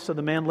man's house, so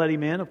the man let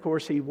him in. Of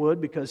course he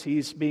would, because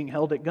he's being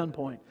held at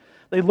gunpoint.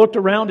 They looked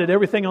around at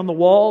everything on the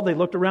wall. They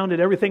looked around at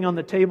everything on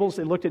the tables.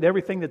 They looked at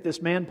everything that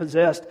this man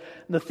possessed.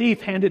 And the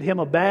thief handed him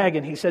a bag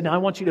and he said, now I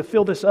want you to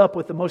fill this up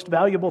with the most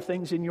valuable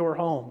things in your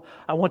home.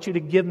 I want you to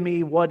give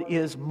me what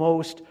is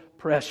most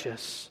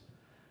precious.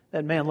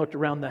 That man looked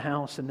around the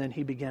house and then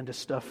he began to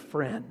stuff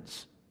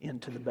friends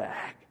into the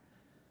bag.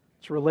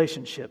 It's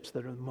relationships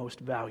that are the most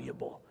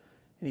valuable.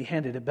 And he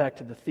handed it back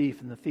to the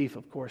thief, and the thief,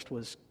 of course,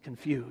 was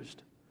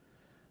confused.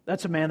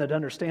 That's a man that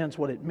understands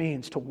what it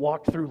means to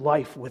walk through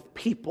life with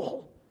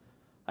people.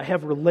 I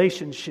have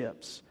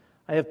relationships.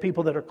 I have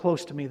people that are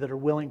close to me that are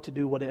willing to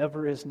do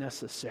whatever is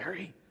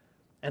necessary,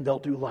 and they'll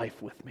do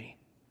life with me.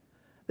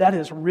 That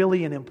is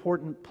really an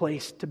important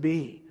place to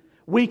be.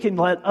 We can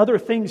let other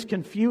things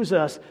confuse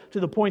us to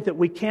the point that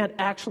we can't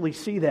actually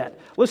see that.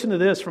 Listen to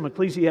this from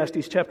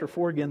Ecclesiastes chapter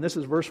 4 again. This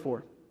is verse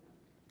 4.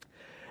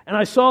 And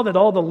I saw that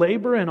all the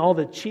labor and all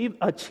the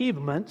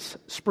achievements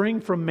spring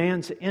from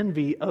man's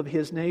envy of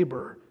his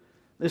neighbor.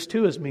 This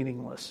too is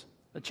meaningless,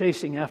 a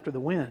chasing after the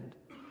wind.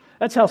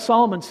 That's how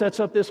Solomon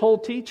sets up this whole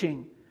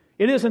teaching.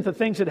 It isn't the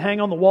things that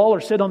hang on the wall or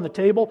sit on the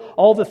table,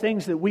 all the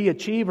things that we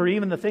achieve or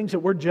even the things that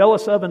we're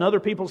jealous of in other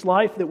people's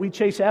life that we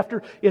chase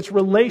after. It's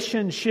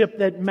relationship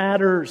that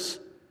matters.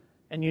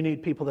 And you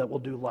need people that will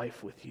do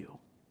life with you.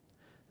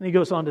 And he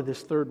goes on to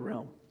this third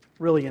realm,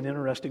 really an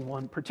interesting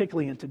one,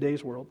 particularly in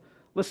today's world.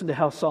 Listen to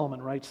how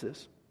Solomon writes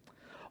this.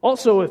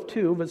 Also if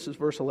two, this is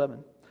verse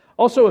 11,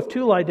 also if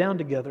two lie down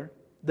together,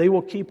 they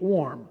will keep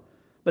warm.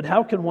 But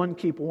how can one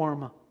keep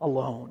warm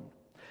alone?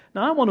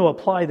 Now, I want to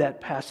apply that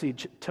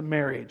passage to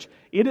marriage.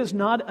 It is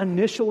not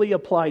initially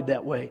applied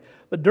that way.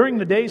 But during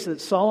the days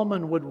that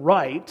Solomon would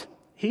write,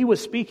 he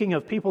was speaking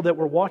of people that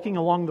were walking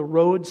along the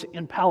roads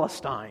in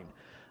Palestine.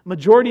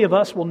 Majority of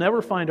us will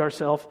never find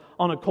ourselves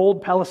on a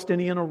cold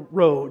Palestinian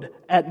road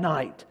at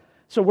night.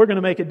 So we're going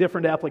to make a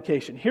different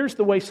application. Here's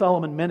the way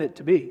Solomon meant it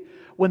to be.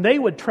 When they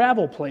would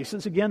travel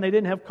places, again, they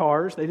didn't have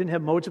cars, they didn't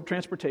have modes of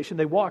transportation,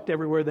 they walked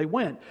everywhere they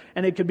went.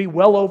 And it could be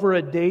well over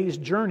a day's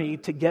journey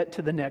to get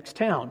to the next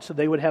town, so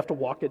they would have to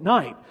walk at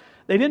night.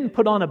 They didn't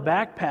put on a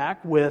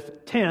backpack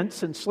with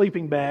tents and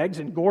sleeping bags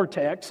and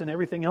Gore-Tex and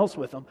everything else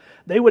with them.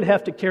 They would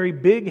have to carry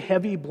big,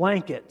 heavy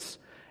blankets.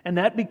 And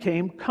that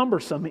became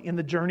cumbersome in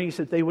the journeys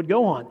that they would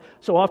go on.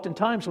 So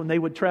oftentimes when they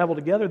would travel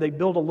together, they'd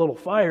build a little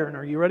fire. And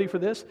are you ready for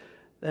this?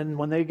 Then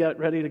when they got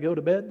ready to go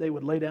to bed, they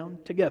would lay down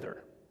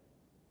together.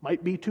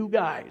 Might be two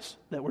guys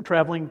that were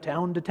traveling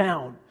town to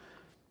town.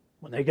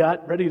 When they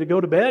got ready to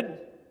go to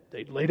bed,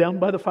 they'd lay down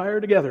by the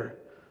fire together.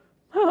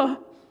 I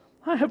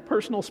have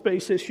personal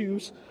space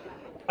issues.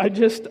 I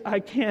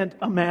can't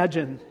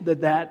imagine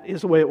that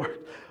is the way it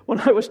worked.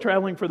 When I was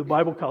traveling for the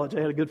Bible college,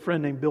 I had a good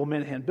friend named Bill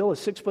Minahan. Bill is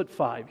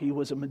 6'5". He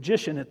was a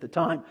magician at the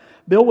time.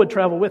 Bill would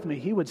travel with me.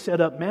 He would set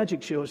up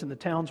magic shows in the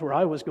towns where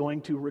I was going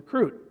to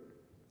recruit.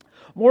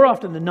 More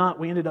often than not,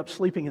 we ended up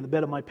sleeping in the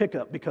bed of my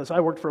pickup because I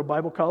worked for a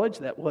Bible college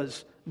that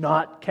was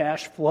not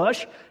cash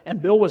flush,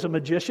 and Bill was a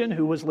magician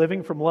who was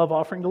living from love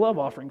offering to love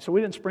offering. So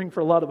we didn't spring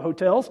for a lot of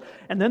hotels,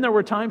 and then there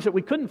were times that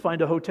we couldn't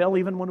find a hotel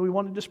even when we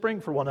wanted to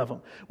spring for one of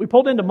them. We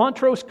pulled into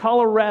Montrose,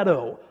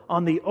 Colorado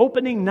on the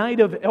opening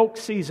night of elk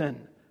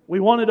season. We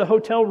wanted a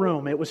hotel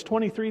room. It was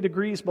 23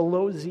 degrees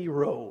below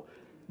zero.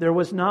 There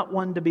was not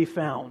one to be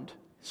found.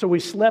 So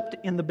we slept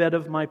in the bed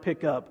of my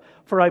pickup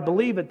for I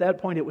believe at that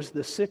point it was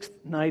the 6th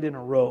night in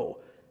a row,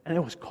 and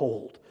it was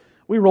cold.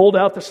 We rolled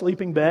out the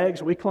sleeping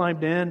bags, we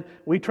climbed in,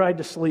 we tried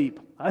to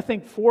sleep. I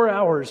think 4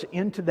 hours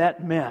into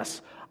that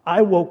mess,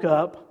 I woke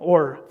up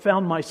or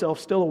found myself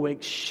still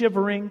awake,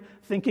 shivering,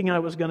 thinking I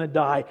was going to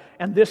die,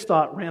 and this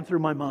thought ran through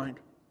my mind.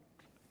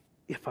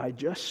 If I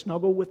just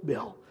snuggle with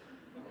Bill,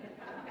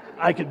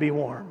 I could be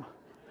warm.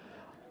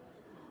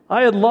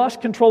 I had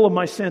lost control of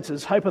my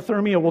senses.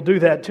 Hypothermia will do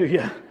that to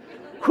you.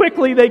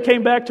 Quickly, they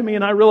came back to me,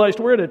 and I realized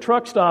we're at a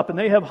truck stop, and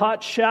they have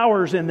hot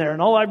showers in there,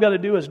 and all I've got to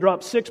do is drop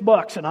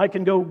 $6, and I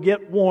can go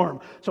get warm.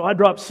 So I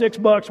dropped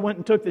 $6, went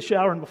and took the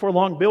shower, and before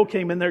long, Bill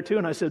came in there too,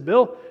 and I said,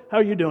 Bill, how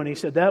are you doing? He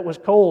said, that was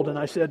cold. And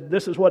I said,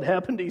 this is what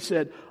happened? He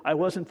said, I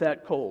wasn't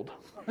that cold.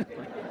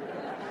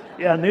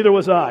 Yeah, neither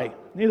was I.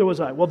 Neither was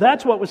I. Well,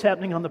 that's what was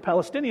happening on the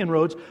Palestinian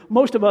roads.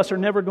 Most of us are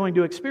never going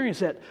to experience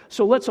that.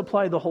 So let's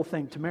apply the whole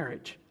thing to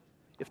marriage.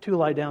 If two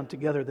lie down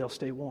together, they'll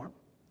stay warm.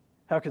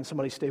 How can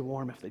somebody stay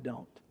warm if they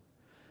don't?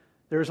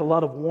 There's a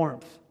lot of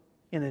warmth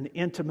in an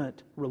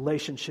intimate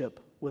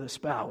relationship with a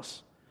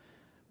spouse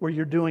where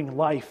you're doing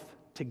life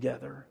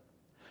together.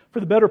 For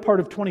the better part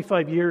of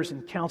 25 years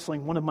in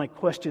counseling, one of my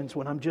questions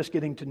when I'm just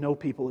getting to know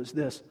people is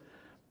this: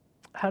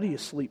 how do you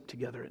sleep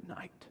together at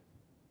night?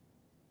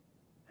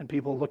 And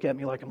people look at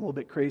me like I'm a little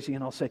bit crazy,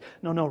 and I'll say,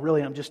 no,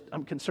 really,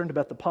 I'm concerned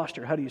about the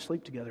posture. How do you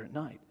sleep together at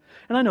night?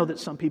 And I know that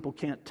some people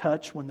can't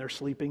touch when they're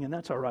sleeping, and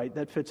that's all right.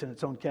 That fits in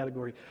its own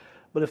category.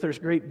 But if there's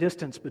great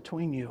distance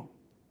between you,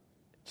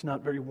 it's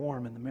not very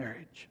warm in the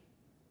marriage.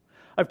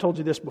 I've told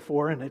you this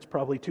before, and it's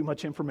probably too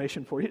much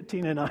information for you.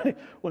 Tina and I,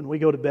 when we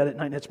go to bed at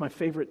night, and it's my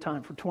favorite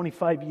time. For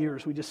 25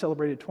 years, we just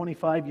celebrated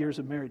 25 years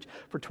of marriage.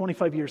 For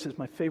 25 years, it's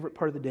my favorite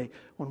part of the day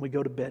when we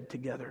go to bed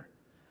together.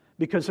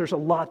 Because there's a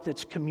lot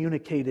that's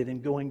communicated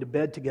in going to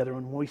bed together.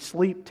 And when we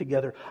sleep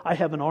together, I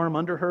have an arm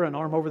under her, an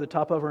arm over the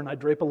top of her, and I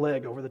drape a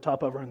leg over the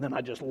top of her, and then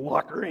I just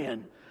lock her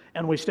in.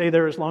 And we stay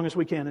there as long as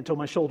we can until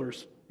my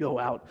shoulders go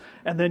out.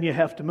 And then you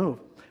have to move.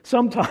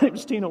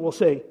 Sometimes Tina will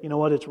say, you know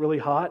what, it's really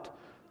hot,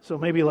 so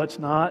maybe let's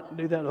not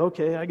do that.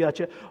 Okay, I got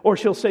you. Or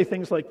she'll say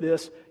things like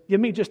this: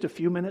 give me just a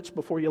few minutes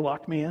before you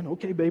lock me in.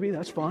 Okay, baby,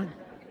 that's fine.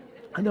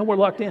 And then we're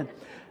locked in.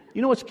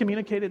 You know what's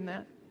communicated in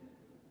that?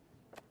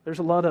 There's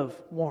a lot of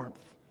warmth,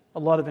 a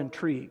lot of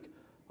intrigue,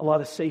 a lot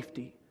of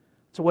safety.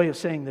 It's a way of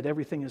saying that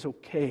everything is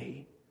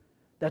okay.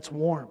 That's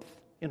warmth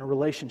in a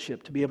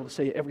relationship, to be able to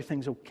say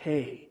everything's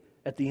okay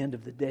at the end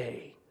of the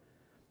day.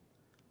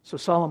 So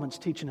Solomon's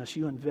teaching us,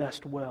 you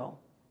invest well,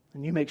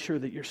 and you make sure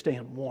that you're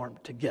staying warm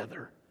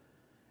together.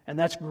 And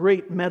that's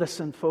great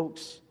medicine,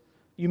 folks.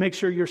 You make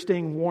sure you're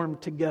staying warm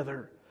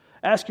together.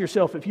 Ask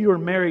yourself, if you are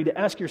married,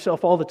 ask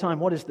yourself all the time,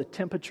 what is the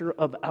temperature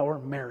of our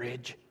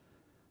marriage?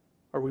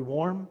 Are we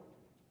warm?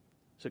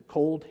 Is it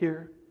cold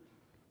here?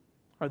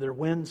 Are there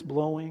winds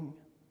blowing?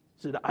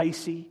 Is it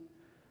icy?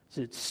 Is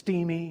it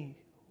steamy?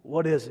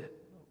 What is it?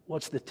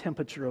 What's the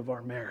temperature of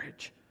our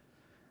marriage?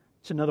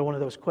 It's another one of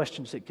those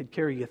questions that could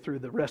carry you through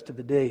the rest of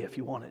the day if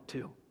you wanted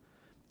to.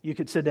 You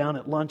could sit down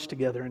at lunch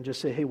together and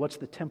just say, hey, what's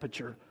the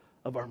temperature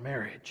of our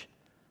marriage?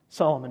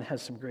 Solomon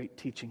has some great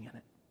teaching in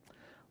it.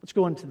 Let's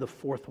go into the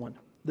fourth one.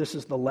 This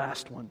is the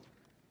last one,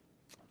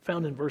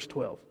 found in verse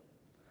 12.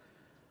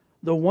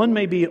 Though one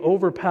may be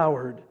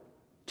overpowered,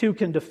 two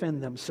can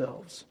defend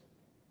themselves.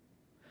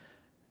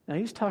 Now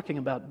he's talking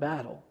about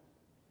battle.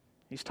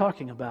 He's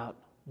talking about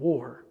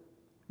war,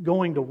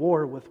 going to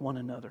war with one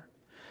another.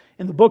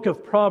 In the book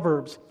of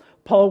Proverbs,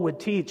 Solomon would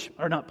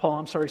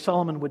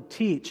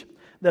teach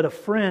that a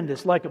friend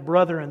is like a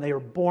brother and they are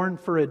born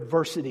for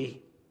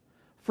adversity.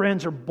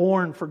 Friends are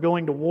born for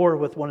going to war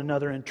with one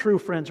another, and true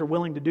friends are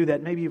willing to do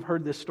that. Maybe you've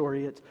heard this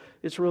story.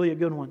 It's really a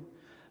good one.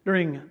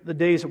 During the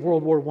days of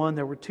World War I,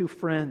 there were two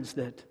friends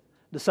that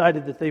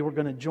decided that they were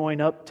going to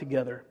join up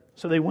together.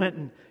 So they went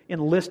and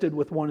enlisted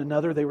with one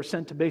another. They were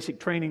sent to basic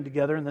training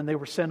together, and then they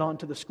were sent on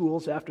to the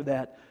schools after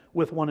that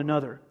with one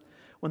another.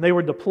 When they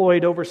were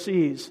deployed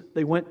overseas,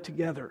 they went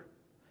together.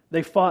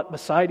 They fought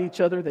beside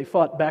each other. They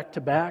fought back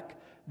to back.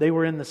 They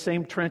were in the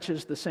same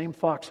trenches, the same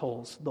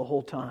foxholes the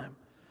whole time.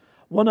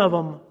 One of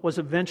them was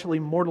eventually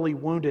mortally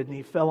wounded and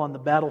he fell on the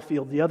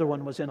battlefield. The other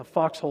one was in a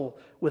foxhole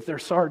with their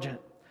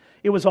sergeant.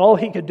 It was all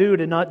he could do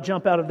to not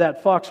jump out of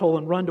that foxhole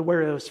and run to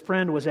where his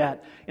friend was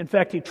at. In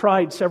fact, he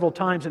tried several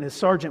times and his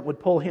sergeant would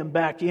pull him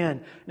back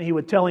in and he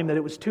would tell him that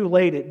it was too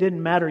late. It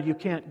didn't matter. You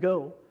can't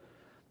go.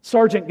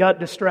 Sergeant got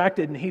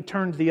distracted and he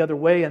turned the other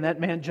way, and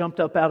that man jumped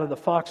up out of the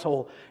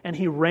foxhole and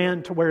he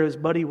ran to where his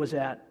buddy was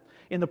at.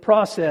 In the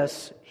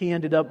process, he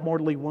ended up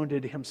mortally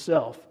wounded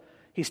himself.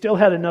 He still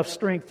had enough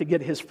strength to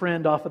get his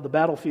friend off of the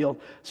battlefield.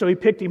 So he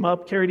picked him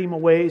up, carried him a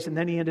ways, and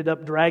then he ended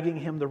up dragging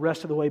him the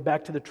rest of the way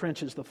back to the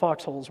trenches, the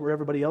foxholes where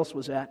everybody else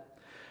was at.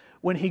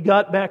 When he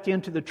got back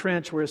into the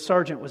trench where his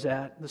sergeant was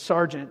at, the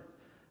sergeant,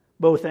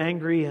 both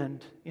angry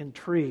and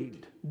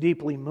intrigued,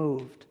 deeply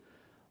moved,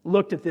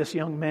 looked at this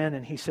young man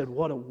and he said,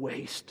 "What a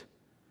waste.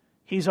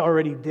 He's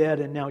already dead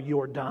and now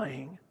you're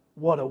dying.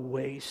 What a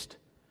waste."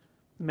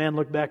 The man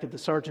looked back at the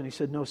sergeant. He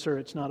said, "No, sir,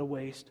 it's not a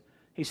waste."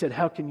 He said,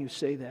 "How can you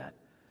say that?"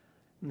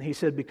 And he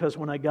said, "Because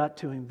when I got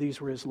to him,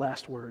 these were his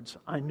last words.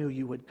 I knew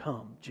you would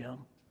come, Jim."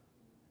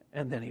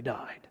 And then he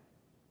died.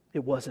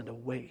 It wasn't a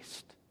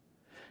waste.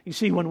 You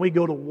see, when we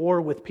go to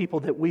war with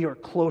people that we are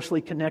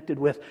closely connected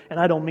with, and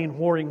I don't mean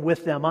warring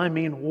with them, I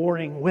mean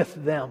warring with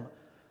them.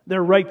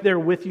 They're right there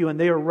with you and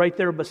they are right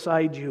there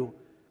beside you.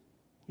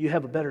 You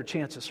have a better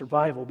chance of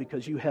survival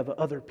because you have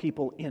other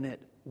people in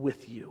it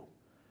with you.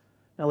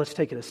 Now let's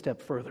take it a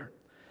step further.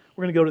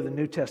 We're going to go to the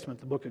New Testament,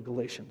 the book of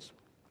Galatians.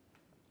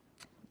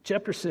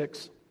 Chapter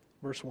 6,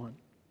 verse 1.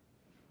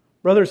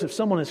 "Brothers, if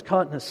someone is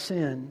caught in a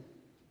sin,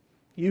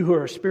 you who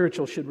are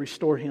spiritual should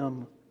restore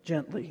him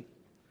gently.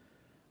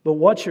 But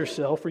watch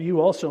yourself, or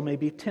you also may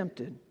be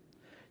tempted.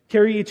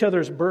 Carry each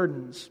other's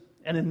burdens,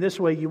 and in this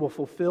way you will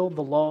fulfill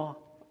the law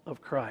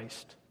of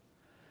Christ."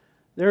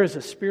 There is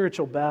a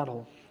spiritual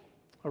battle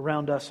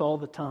around us all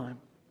the time.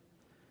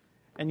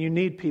 And you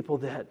need people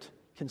that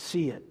can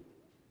see it.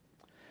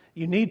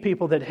 You need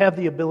people that have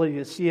the ability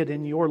to see it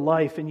in your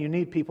life, and you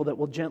need people that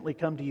will gently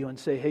come to you and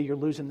say, "Hey, you're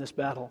losing this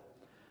battle.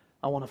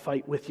 I want to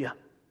fight with you.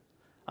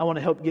 I want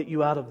to help get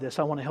you out of this.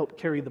 I want to help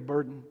carry the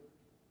burden."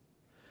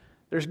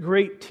 There's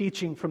great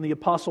teaching from the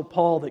Apostle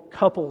Paul that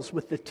couples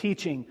with the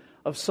teaching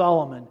of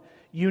Solomon.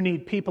 You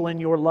need people in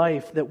your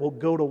life that will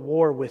go to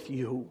war with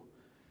you.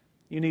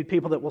 You need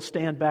people that will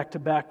stand back to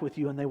back with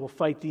you and they will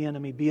fight the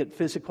enemy, be it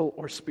physical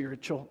or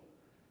spiritual.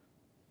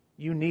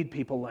 You need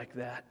people like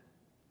that.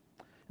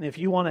 And if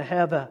you want to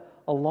have a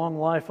long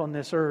life on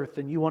this earth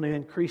and you want to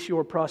increase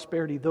your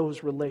prosperity,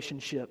 those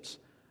relationships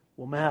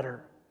will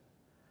matter.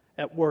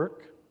 At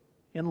work,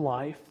 in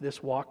life,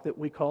 this walk that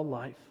we call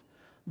life,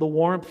 the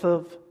warmth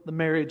of the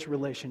marriage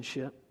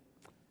relationship,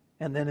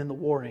 and then in the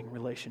warring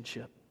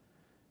relationship.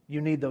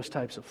 You need those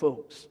types of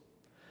folks.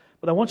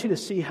 But I want you to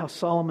see how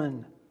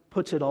Solomon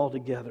puts it all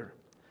together.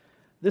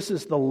 This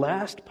is the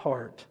last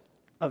part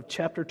of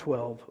chapter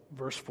 12,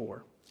 verse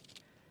 4.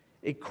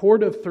 "A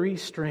cord of 3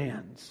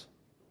 strands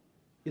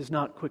is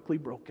not quickly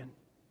broken."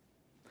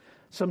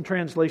 Some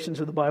translations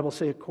of the Bible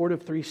say a cord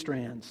of 3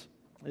 strands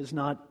is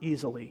not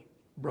easily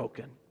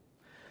broken.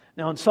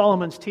 Now in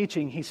Solomon's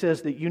teaching, he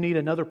says that you need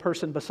another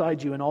person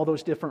beside you in all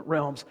those different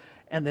realms,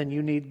 and then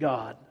you need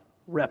God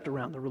wrapped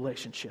around the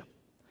relationship.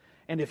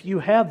 And if you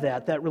have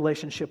that, that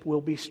relationship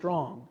will be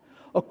strong.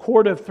 A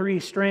cord of 3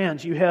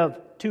 strands, you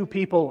have 2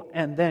 people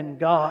and then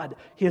God,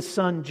 His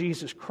Son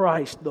Jesus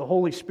Christ, the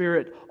Holy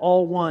Spirit,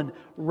 all one,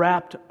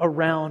 wrapped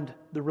around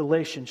the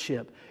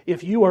relationship.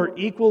 If you are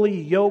equally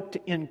yoked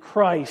in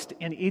Christ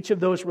in each of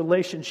those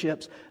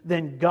relationships,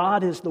 then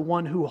God is the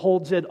one who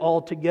holds it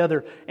all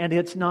together and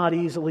it's not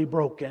easily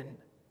broken.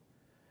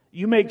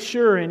 You make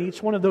sure in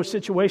each one of those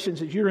situations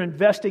that you're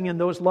investing in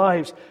those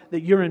lives,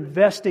 that you're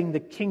investing the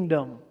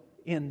kingdom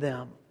in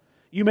them.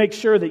 You make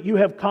sure that you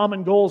have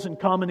common goals and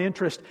common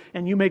interest,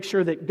 and you make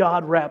sure that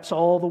God wraps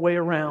all the way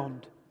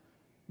around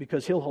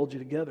because He'll hold you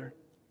together.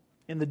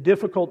 In the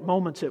difficult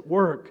moments at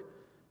work,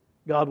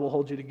 God will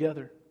hold you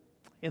together.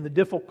 In the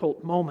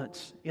difficult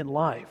moments in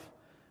life,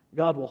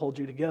 God will hold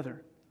you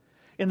together.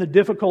 In the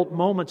difficult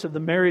moments of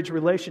the marriage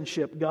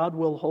relationship, God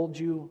will hold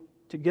you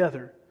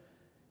together.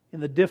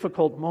 In the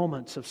difficult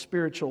moments of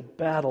spiritual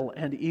battle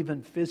and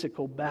even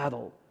physical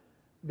battle,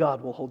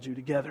 God will hold you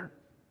together.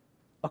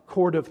 A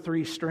cord of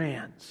 3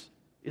 strands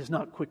is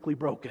not quickly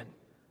broken,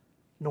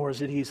 nor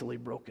is it easily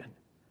broken.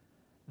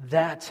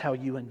 That's how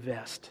you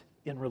invest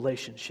in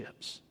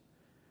relationships.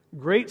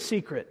 Great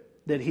secret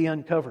that he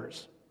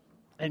uncovers,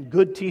 and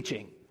good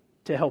teaching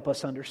to help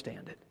us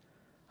understand it.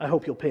 I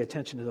hope you'll pay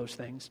attention to those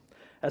things.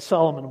 As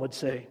Solomon would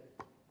say,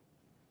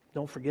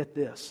 don't forget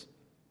this.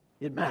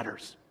 It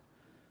matters.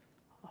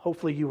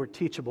 Hopefully you were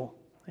teachable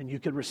and you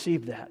can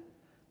receive that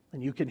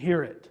and you can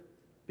hear it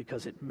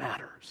because it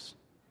matters.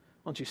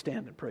 Why don't you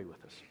stand and pray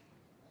with us?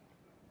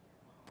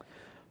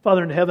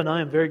 Father in heaven,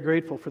 I am very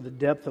grateful for the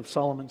depth of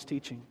Solomon's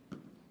teaching.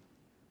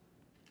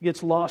 It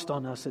gets lost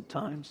on us at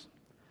times.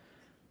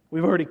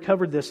 We've already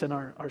covered this in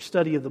our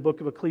study of the book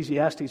of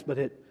Ecclesiastes, but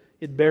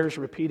it bears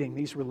repeating.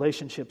 These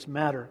relationships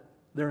matter.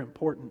 They're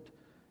important.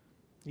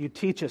 You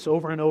teach us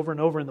over and over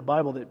and over in the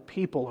Bible that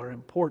people are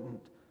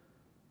important.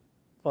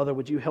 Father,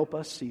 would you help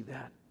us see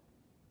that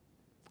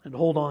and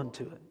hold on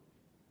to it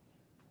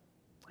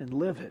and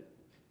live it?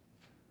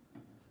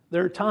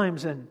 There are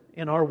times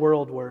in our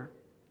world where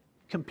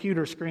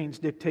computer screens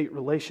dictate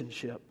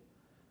relationship.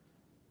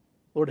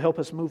 Lord, help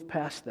us move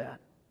past that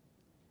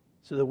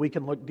so that we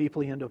can look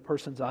deeply into a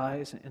person's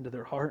eyes, into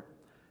their heart,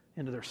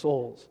 into their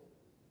souls,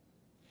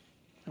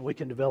 and we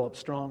can develop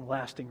strong,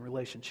 lasting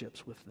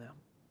relationships with them.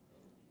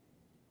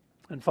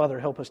 And Father,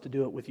 help us to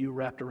do it with you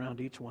wrapped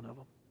around each one of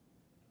them.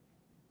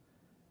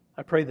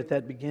 I pray that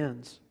that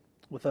begins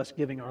with us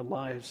giving our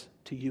lives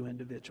to you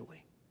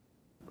individually.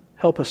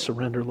 Help us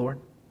surrender, Lord,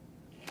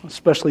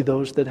 especially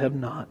those that have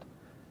not.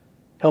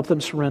 Help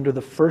them surrender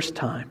the first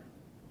time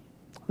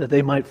that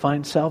they might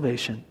find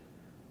salvation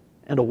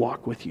and a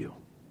walk with you.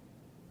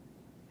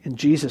 In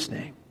Jesus'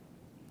 name,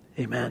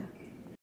 amen.